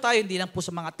 lahat po tayo, hindi lang po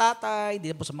sa mga tatay, hindi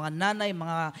lang po sa mga nanay,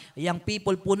 mga young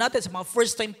people po natin, sa mga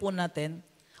first time po natin.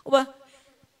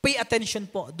 Pay attention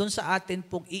po doon sa atin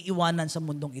pong iiwanan sa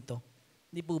mundong ito.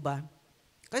 Hindi po ba?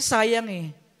 Kasi sayang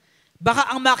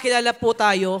Baka ang makilala po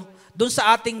tayo doon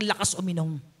sa ating lakas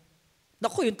uminom.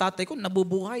 Naku, yung tatay ko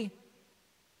nabubuhay.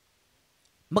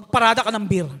 Magparada ka ng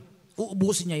beer.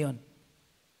 Uubusin niya yon.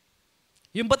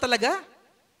 Yun ba talaga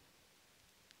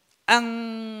ang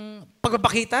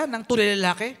pagpapakita ng tunay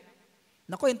na lalaki?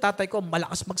 Naku, yung tatay ko,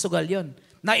 malakas magsugal yon.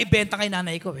 Naibenta kay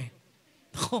nanay ko eh.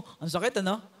 Naku, ang sakit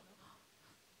ano?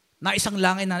 Na isang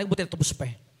lang ay nanay, buti natubos pa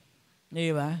eh.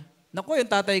 Di ba? Naku,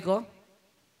 yung tatay ko,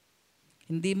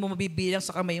 hindi mo mabibilang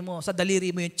sa kamay mo, sa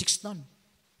daliri mo yung chicks nun.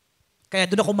 Kaya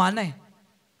doon ako mana eh.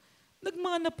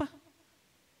 Nagmana pa.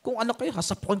 Kung ano kayo,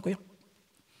 hasapukin ko yun.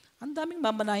 Ang daming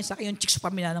mamanahin sa akin yung chicks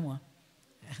paminana mo.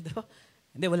 Diba?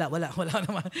 Hindi, wala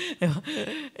naman.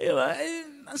 Diba?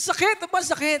 Ang sakit, diba? Ang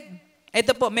sakit.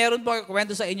 Ito po, meron po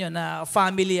kwento sa inyo na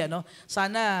family, ano?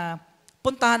 Sana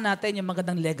puntahan natin yung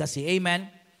magandang legacy. Amen?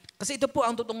 Kasi ito po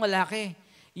ang totoong lalaki.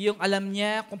 Yung alam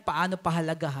niya kung paano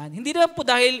pahalagahan. Hindi naman po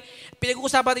dahil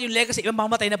pinag-uusapan natin yung legacy,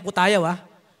 mamatay na po tayo, ha?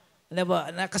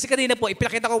 Diba? Kasi kanina po,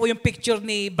 ipinakita ko po yung picture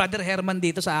ni Brother Herman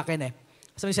dito sa akin, eh.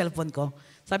 Sa may cellphone ko.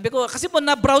 Sabi ko, kasi po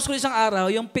na-browse ko isang araw,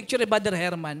 yung picture ni Brother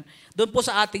Herman, doon po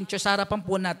sa ating church, sa harapan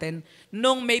po natin,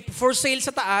 nung may for sale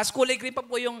sa taas, kulay green pa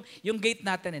po yung gate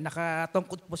natin, eh.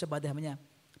 Nakatungkot po sa Brother Herman niya.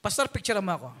 Pastor, picture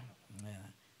mo ako.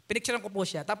 Pinicturean ko po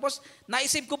siya. Tapos,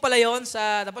 naisip ko pala yun,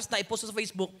 tapos naipost sa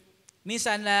Facebook.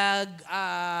 Minsan,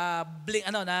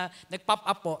 nag-pop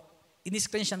up po.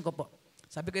 In-screenshot ko po.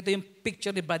 Sabi ko, ito yung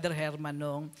picture ni Brother Herman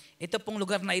nung ito pong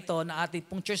lugar na ito, na ating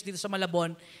pong church dito sa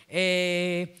Malabon,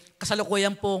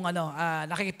 kasalukuyan pong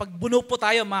nakikipagbuno po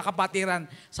tayo mga kapatiran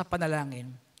sa panalangin.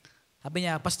 Sabi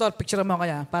niya, Pastor, picture mo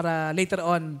kaya para later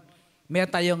on, meron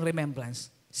tayong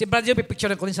remembrance. Si Brother,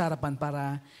 pipicturean ko rin sa harapan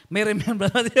para may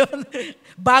remembrance yun.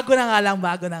 bago na nga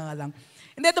lang.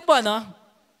 Hindi, ito po,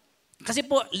 kasi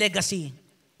po, legacy.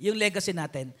 Yung legacy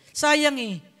natin. Sayang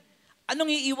eh.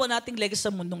 Anong iiwan nating legacy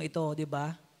sa mundong ito, di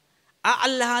ba?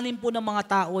 Aalahanin po ng mga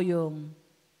tao yung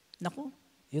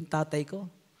tatay ko.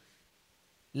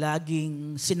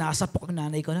 Laging sinasapok ang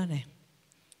nanay ko noon eh.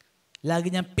 Lagi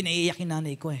niyang pinaiiyak yung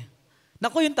nanay ko eh.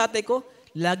 Naku, yung tatay ko,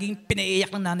 laging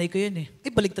pinaiiyak ng nanay ko yun eh.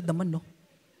 Baligtad naman, no?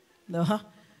 No?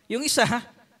 Yung isa,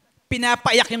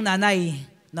 pinapaiyak yung nanay.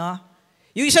 No?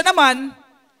 Yung isa naman,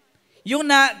 yung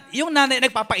nanay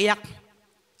nagpapaiyak.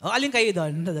 O, alin kayo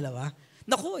doon? Dalawa.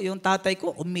 Naku, yung tatay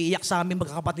ko, umiiyak sa amin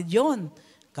magkakapatid yon.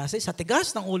 Kasi sa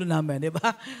tigas ng ulo namin, di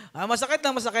ba? Masakit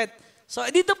na masakit. So,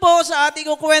 dito po sa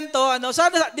ating kwento,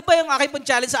 sana, di ba yung aking pong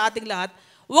challenge sa ating lahat,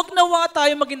 huwag nawa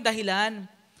tayo maging dahilan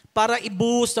para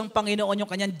ibuhos ng Panginoon yung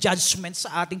kanyang judgment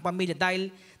sa ating pamilya dahil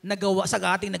sa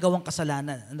ating nagawang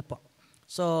kasalanan. Ano po?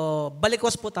 So,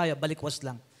 balikwas po tayo, balikwas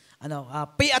lang.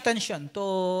 Pay attention to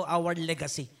our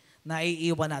legacy na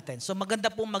iiwan natin. So maganda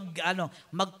po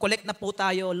mag-collect na po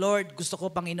tayo. Lord, gusto ko,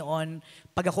 Panginoon,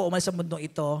 pag ako umalis sa mundong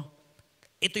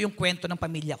ito yung kwento ng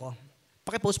pamilya ko.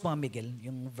 Pakipost po nga, Miguel,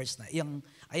 yung verse na.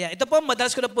 Ito po,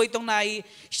 madalas ko na po itong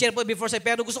na-share po before sa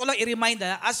pero gusto ko lang i-remind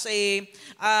as a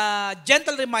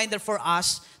gentle reminder for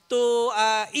us to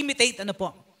imitate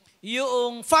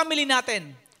yung family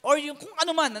natin or yung kung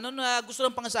ano man, na gusto ng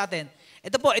Panginoon sa atin.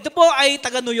 Ito po ay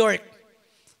taga New York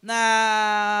na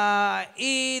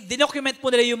i-document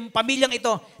po nila yung pamilyang ito.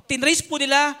 Tinrace po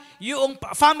nila yung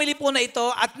family po na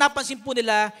ito at napansin po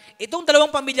nila itong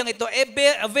dalawang pamilyang ito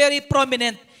very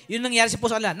prominent. Yun nangyari po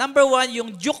sa kanila. Number 1,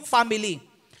 yung Duke family.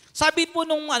 Sabi po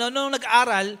nung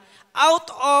nag-aaral, out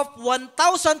of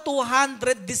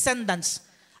 1,200 descendants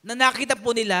na nakita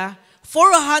po nila,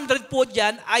 400 po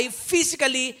dyan ay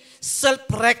physically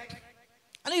self-wrecked.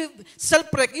 Ano yung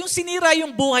self-wreck? Yung sinira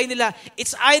yung buhay nila.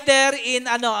 It's either in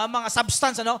mga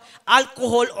substance,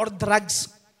 alcohol or drugs.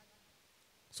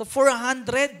 So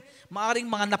 400, maaring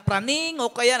mga napraning o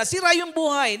kaya nasira yung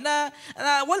buhay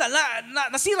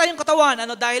nasira yung katawan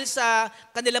dahil sa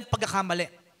kanilang pagkakamali.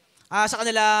 Sa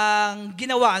kanilang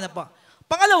ginawa po.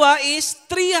 Pangalawa is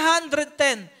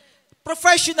 310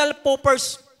 professional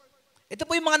paupers. Ito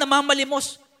po yung mga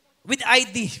namamalimos with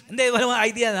ID. Hindi, walang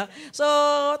ID yan. So,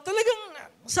 talagang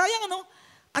sayang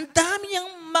ang dami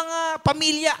niyang mga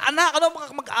pamilya, anak,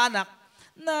 mga mag-anak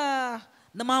na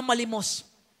namamalimos.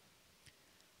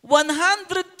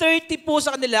 130 po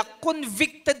sa kanila,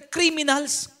 convicted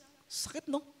criminals. Sakit,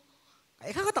 no?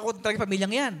 Ay, kakatakot talaga yung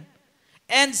pamilyang yan.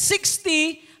 And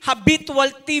 60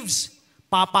 habitual thieves.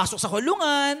 Papasok sa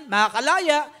kulungan,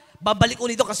 makakalaya, babalik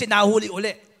ulit ito kasi nahuli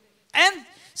uli. And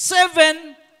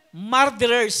 7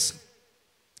 murderers.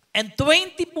 And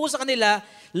 20 po sa kanila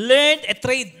learned a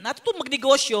trade. Natutong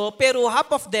magnegosyo, pero half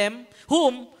of them,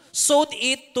 whom sold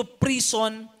it to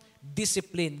prison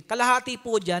discipline. Kalahati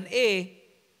po dyan,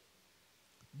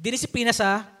 dinisiplina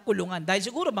sa kulungan. Dahil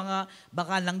siguro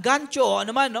baka lang gancho o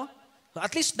ano man, no?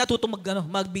 At least natutong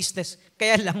mag-business.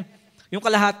 Kaya lang, yung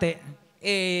kalahati,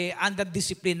 under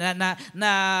discipline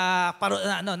na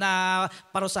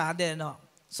parusahan din, no.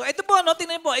 So ito po, no,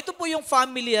 tingnan po, ito po yung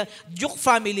family, Duke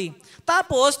family.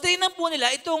 Tapos tingnan po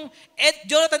nila itong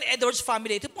Jonathan Edwards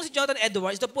family. Ito po si Jonathan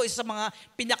Edwards, ito po isa sa mga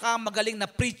pinakamagaling na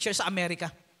preacher sa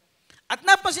Amerika. At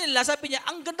napansin nila, sabi niya,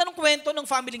 ang ganda ng kwento ng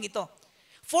family ito.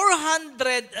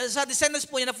 400, sa descendants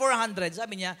po niya na 400,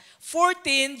 sabi niya,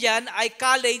 14 dyan ay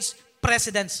college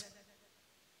presidents.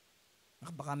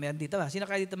 Baka meron dito ba? Sino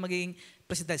kaya dito magiging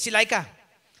president? Si Laika,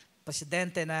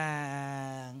 presidente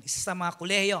ng isa sa mga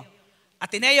kolehiyo.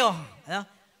 Ateneo. Ano?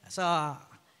 So,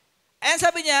 and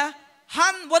sabi niya,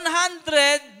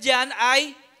 100 dyan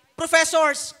ay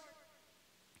professors.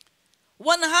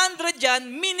 100 dyan,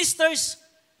 ministers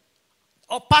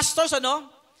o pastors,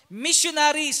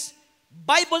 missionaries,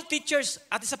 Bible teachers.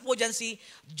 At isa po dyan si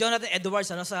Jonathan Edwards.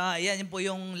 Yan po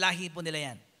yung lahi po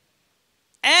nila yan.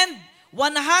 And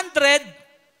 100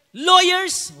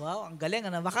 lawyers. Wow, ang galing.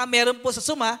 Baka meron po sa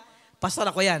Suma, pastor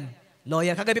ako yan.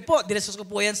 Lawyer. Kagabi po, dinesos ko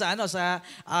po yan sa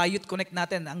Youth Connect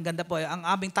natin. Ang ganda po. Ang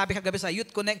aming topic kagabi sa Youth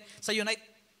Connect, sa Unite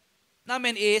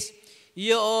namin is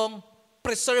yung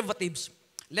preservatives.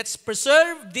 Let's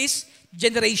preserve this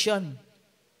generation.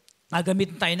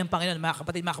 Gamitin tayo ng Panginoon, mga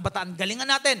kapatid, mga kabataan. Galingan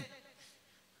natin.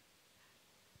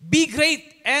 Be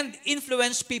great and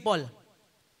influence people.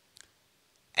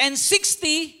 And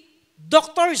 60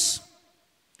 doctors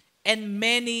and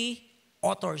many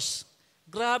authors.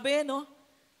 Grabe, no?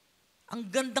 Ang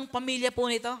gandang pamilya po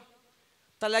nito.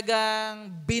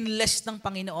 Talagang binless ng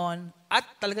Panginoon at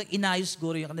talagang inayos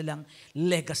siguro yung kanilang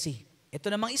legacy. Ito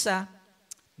namang isa,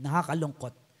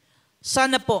 nakakalungkot.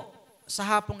 Sana po, sa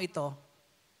hapong ito,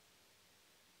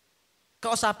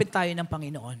 kausapin tayo ng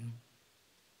Panginoon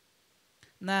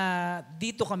na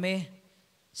dito kami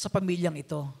sa pamilyang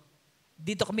ito.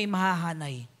 Dito kami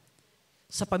mahahanay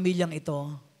sa pamilyang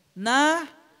ito na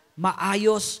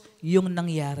maayos yung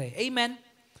nangyari. Amen?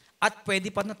 At pwede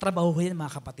pa na trabahuhin,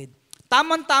 mga kapatid.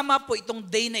 Tama-tama po itong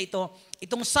day na ito,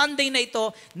 itong Sunday na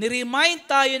ito, ni-remind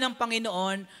tayo ng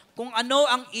Panginoon kung ano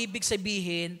ang ibig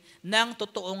sabihin ng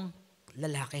totoong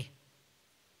lalaki.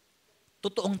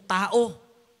 Totoong tao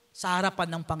sa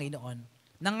harapan ng Panginoon.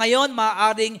 Na ngayon,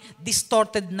 maaaring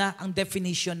distorted na ang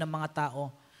definition ng mga tao.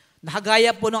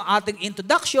 Nakagaya po ng ating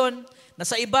introduction, na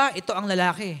sa iba, ito ang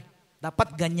lalaki.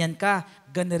 Dapat ganyan ka,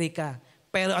 ganeri ka.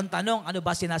 Pero ang tanong, ano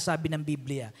ba sinasabi ng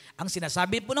Biblia? Ang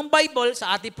sinasabi po ng Bible,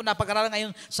 sa ating po napag-aralan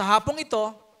ngayon sa hapong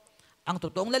ito, ang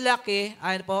totoong lalaki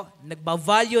ay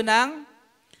nagbavalue ng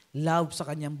love sa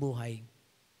kanyang buhay.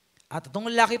 At totoong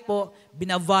lalaki po,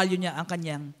 binavalue niya ang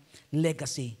kanyang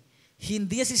legacy.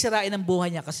 Hindi niya sisirain ang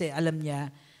buhay niya kasi alam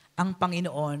niya, ang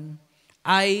Panginoon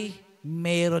ay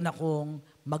meron akong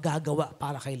magagawa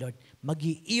para kay Lord.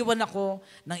 Mag-iiwan ako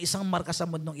ng isang marka sa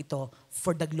mundong ito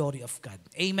for the glory of God.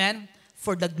 Amen?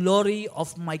 For the glory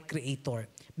of my Creator.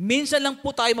 Minsan lang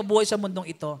po tayo mabuhay sa mundong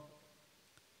ito.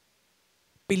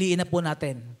 Piliin na po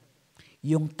natin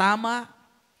yung tama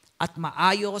at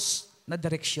maayos na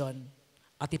direksyon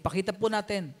at ipakita po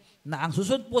natin na ang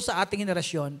susunod po sa ating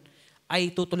henerasyon ay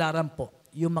tutularan po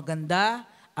yung maganda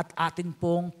at atin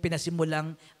pong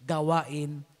pinasimulang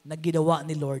gawain na ginawa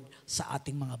ni Lord sa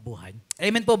ating mga buhay.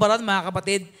 Amen po ba ron, mga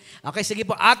kapatid? Okay, sige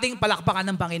po, ating palakpakan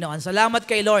ng Panginoon. Salamat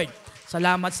kay Lord.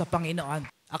 Salamat sa Panginoon.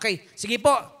 Okay, sige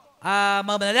po.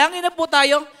 Manalangin na po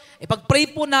tayo.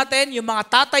 Ipag-pray po natin yung mga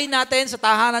tatay natin sa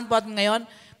tahanan po natin ngayon.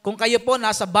 Kung kayo po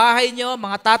nasa bahay nyo,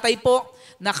 mga tatay po,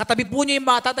 nakatabi po nyo yung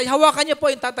mga tatay, hawakan nyo po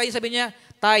yung tatay, sabi niya,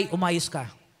 Tay, umayos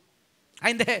ka.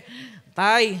 Ay, hindi.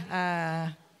 Tay,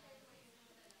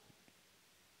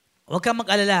 huwag kang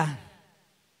mag-alala.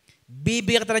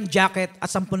 Bibigyan kita ng jacket at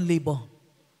 10,000.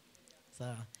 So,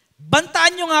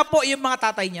 bantaan nyo nga po yung mga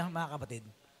tatay nyo, mga kapatid.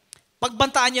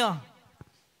 Pagbantaan nyo,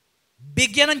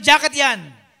 bigyan ng jacket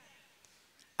yan.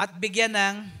 At bigyan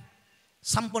ng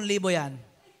 10,000 yan.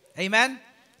 Amen?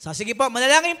 So, sige po,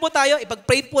 manalangin po tayo.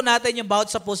 Ipag-pray po natin yung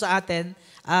bawat sa po sa atin.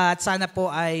 At sana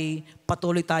po ay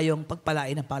patuloy tayong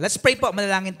pagpalain ng Panginoon. Let's pray po,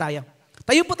 manalangin tayo.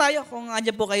 Tayo po tayo. Kung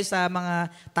andyan po kayo sa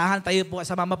mga tahan, tayo po,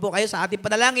 samama po kayo sa ating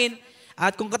panalangin.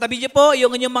 At kung katabi niyo po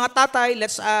yung inyong mga tatay,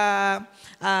 let's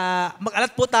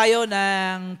mag-alat po tayo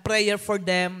ng prayer for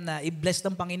them na i-bless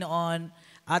ng Panginoon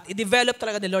at i-develop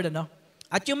talaga ni Lord.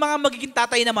 At yung mga magiging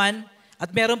tatay naman, at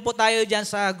meron po tayo dyan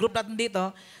sa group natin dito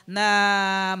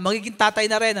na magiging tatay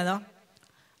na rin,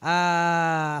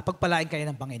 pagpalain kayo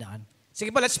ng Panginoon. Sige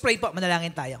po, let's pray po.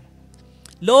 Manalangin tayo.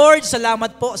 Lord,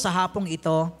 salamat po sa hapong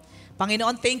ito.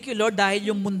 Panginoon, thank you, Lord, dahil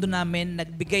yung mundo namin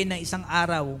nagbigay ng isang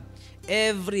araw.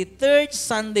 Every third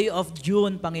Sunday of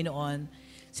June, Panginoon,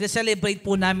 sineselebrate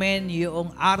po namin yung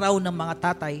araw ng mga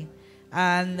tatay.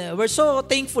 And we're so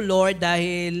thankful, Lord,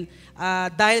 dahil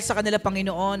dahil sa kanila,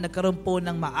 Panginoon, nagkaroon po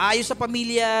ng maayos sa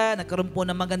pamilya, nagkaroon po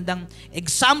ng magandang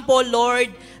example,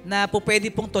 Lord, na po pwede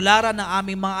pong tularan ng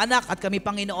aming mga anak at kami,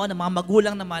 Panginoon, ng mga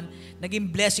magulang naman, naging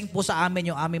blessing po sa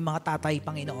amin yung aming mga tatay,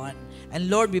 Panginoon. And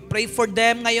Lord, we pray for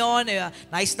them ngayon.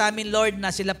 Nais namin, Lord,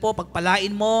 na sila po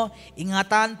pagpalain mo,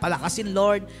 ingatan, palakasin,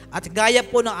 Lord, at gaya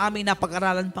po ng aming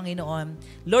napag-aralan, Panginoon.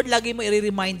 Lord, lagi mo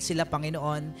i-remind sila,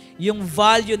 Panginoon, yung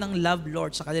value ng love,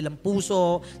 Lord, sa kanilang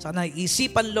puso, sa kanilang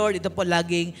isipan, Lord. Ito po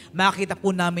laging makita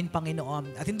po namin,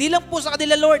 Panginoon. At hindi lang po sa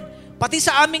kanila, Lord, pati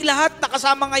sa aming lahat na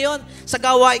kasama ngayon sa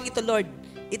gawain ito, Lord.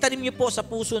 Itanim niyo po sa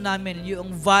puso namin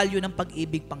yung value ng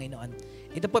pag-ibig, Panginoon.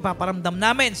 Ito po ipaparamdam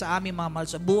namin sa aming mga mahal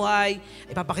sa buhay.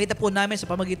 Ipapakita po namin sa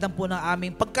pamagitan po ng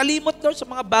aming pagkalimot, Lord, sa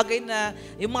mga bagay na,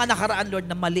 yung mga nakaraan, Lord,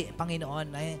 na mali, Panginoon.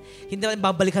 Ay, hindi naman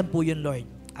babalikan po yun, Lord.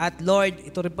 At Lord,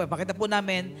 ito rin po, ipakita po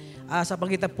namin sa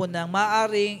pagitan po ng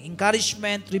maaring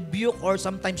encouragement, rebuke, or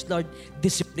sometimes, Lord,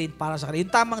 discipline para sa kanila.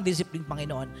 Yung tamang discipline,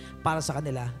 Panginoon, para sa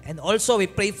kanila. And also, we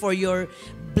pray for your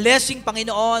blessing,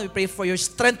 Panginoon. We pray for your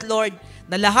strength, Lord,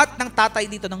 na lahat ng tatay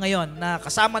dito na ngayon na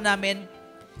kasama namin,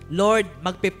 Lord,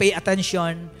 magpe-pay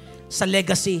attention sa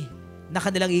legacy na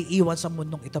kanilang iiwan sa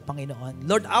mundong ito, Panginoon.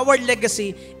 Lord, our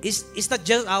legacy is not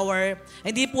just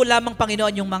hindi po lamang,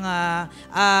 Panginoon, yung mga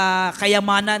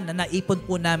kayamanan na naipon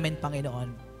po namin,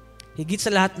 Panginoon. Higit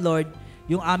sa lahat, Lord,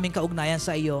 yung aming kaugnayan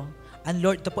sa iyo. And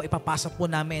Lord, ito po ipapasa po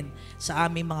namin sa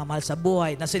aming mga mahal sa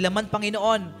buhay, na sila man,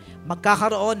 Panginoon,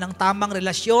 magkakaroon ng tamang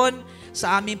relasyon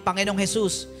sa aming Panginoong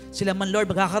Jesus. Sila man,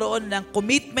 Lord, magkakaroon ng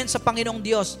commitment sa Panginoong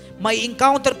Diyos. May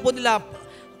encounter po nila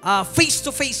face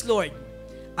to face, Lord,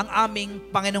 ang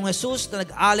aming Panginoong Jesus na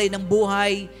nag-alay ng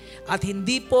buhay at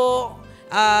hindi po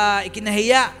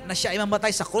ikinahiya na siya ay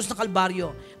mamatay sa krus ng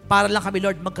Kalbaryo para lang kami,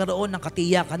 Lord, magkaroon ng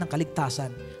katiyakan ng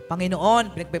kaligtasan.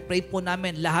 Panginoon, pinagpe-pray po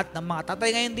namin lahat ng mga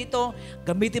tatay ngayon dito.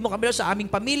 Gamitin mo kami, Lord, sa aming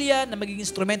pamilya na magiging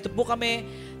instrumento po kami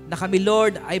na kami,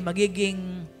 Lord, ay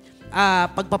magiging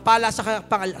pagpapala sa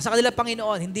kanila,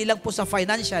 Panginoon, hindi lang po sa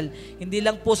financial, hindi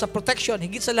lang po sa protection,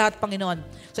 higit sa lahat, Panginoon,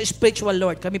 sa spiritual,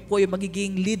 Lord. Kami po yung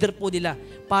magiging leader po nila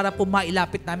para po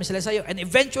mailapit namin sila sa iyo. And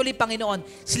eventually, Panginoon,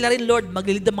 sila rin, Lord,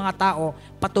 mag-lead ng mga tao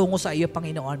patungo sa iyo,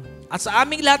 Panginoon. At sa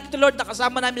aming lahat ito, Lord,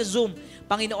 nakasama namin sa Zoom,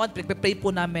 Panginoon, pinagpe-pray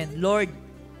po namin, Lord,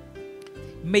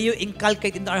 may you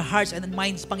inculcate in our hearts and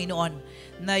minds, Panginoon,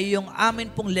 na yung amin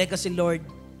pong legacy, Lord,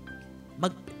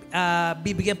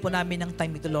 bibigyan po namin ng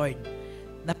time ito, Lord,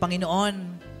 na Panginoon,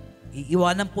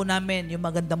 iiwanan po namin yung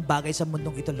magandang bagay sa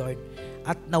mundong ito, Lord.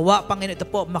 At nawa, Panginoon, ito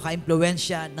po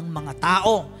maka-impluwensya ng mga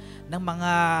tao, ng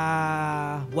mga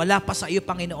wala pa sa iyo,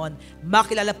 Panginoon.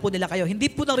 Makilala po nila kayo.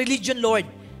 Hindi po ng religion, Lord,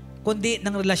 kundi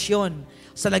ng relasyon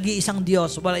sa nag-iisang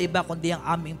Diyos. Wala iba kundi ang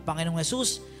aming Panginoong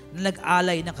Jesus na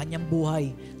nag-alay ng kanyang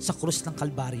buhay sa krus ng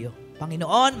Kalbaryo.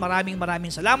 Panginoon, maraming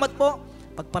salamat po.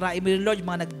 Pagparain mo, Lord, yung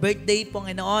mga nag-birthday,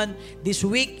 Panginoon, this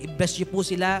week, i-bless you po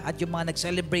sila at yung mga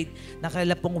nag-celebrate na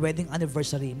kanila pong wedding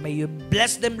anniversary. May you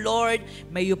bless them, Lord.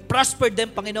 May you prosper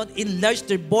them, Panginoon. Enlarge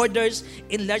their borders,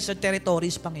 enlarge their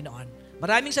territories, Panginoon.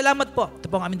 Maraming salamat po. Ito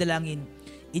po ang aming dalangin.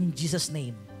 In Jesus'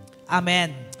 name.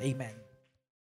 Amen. Amen.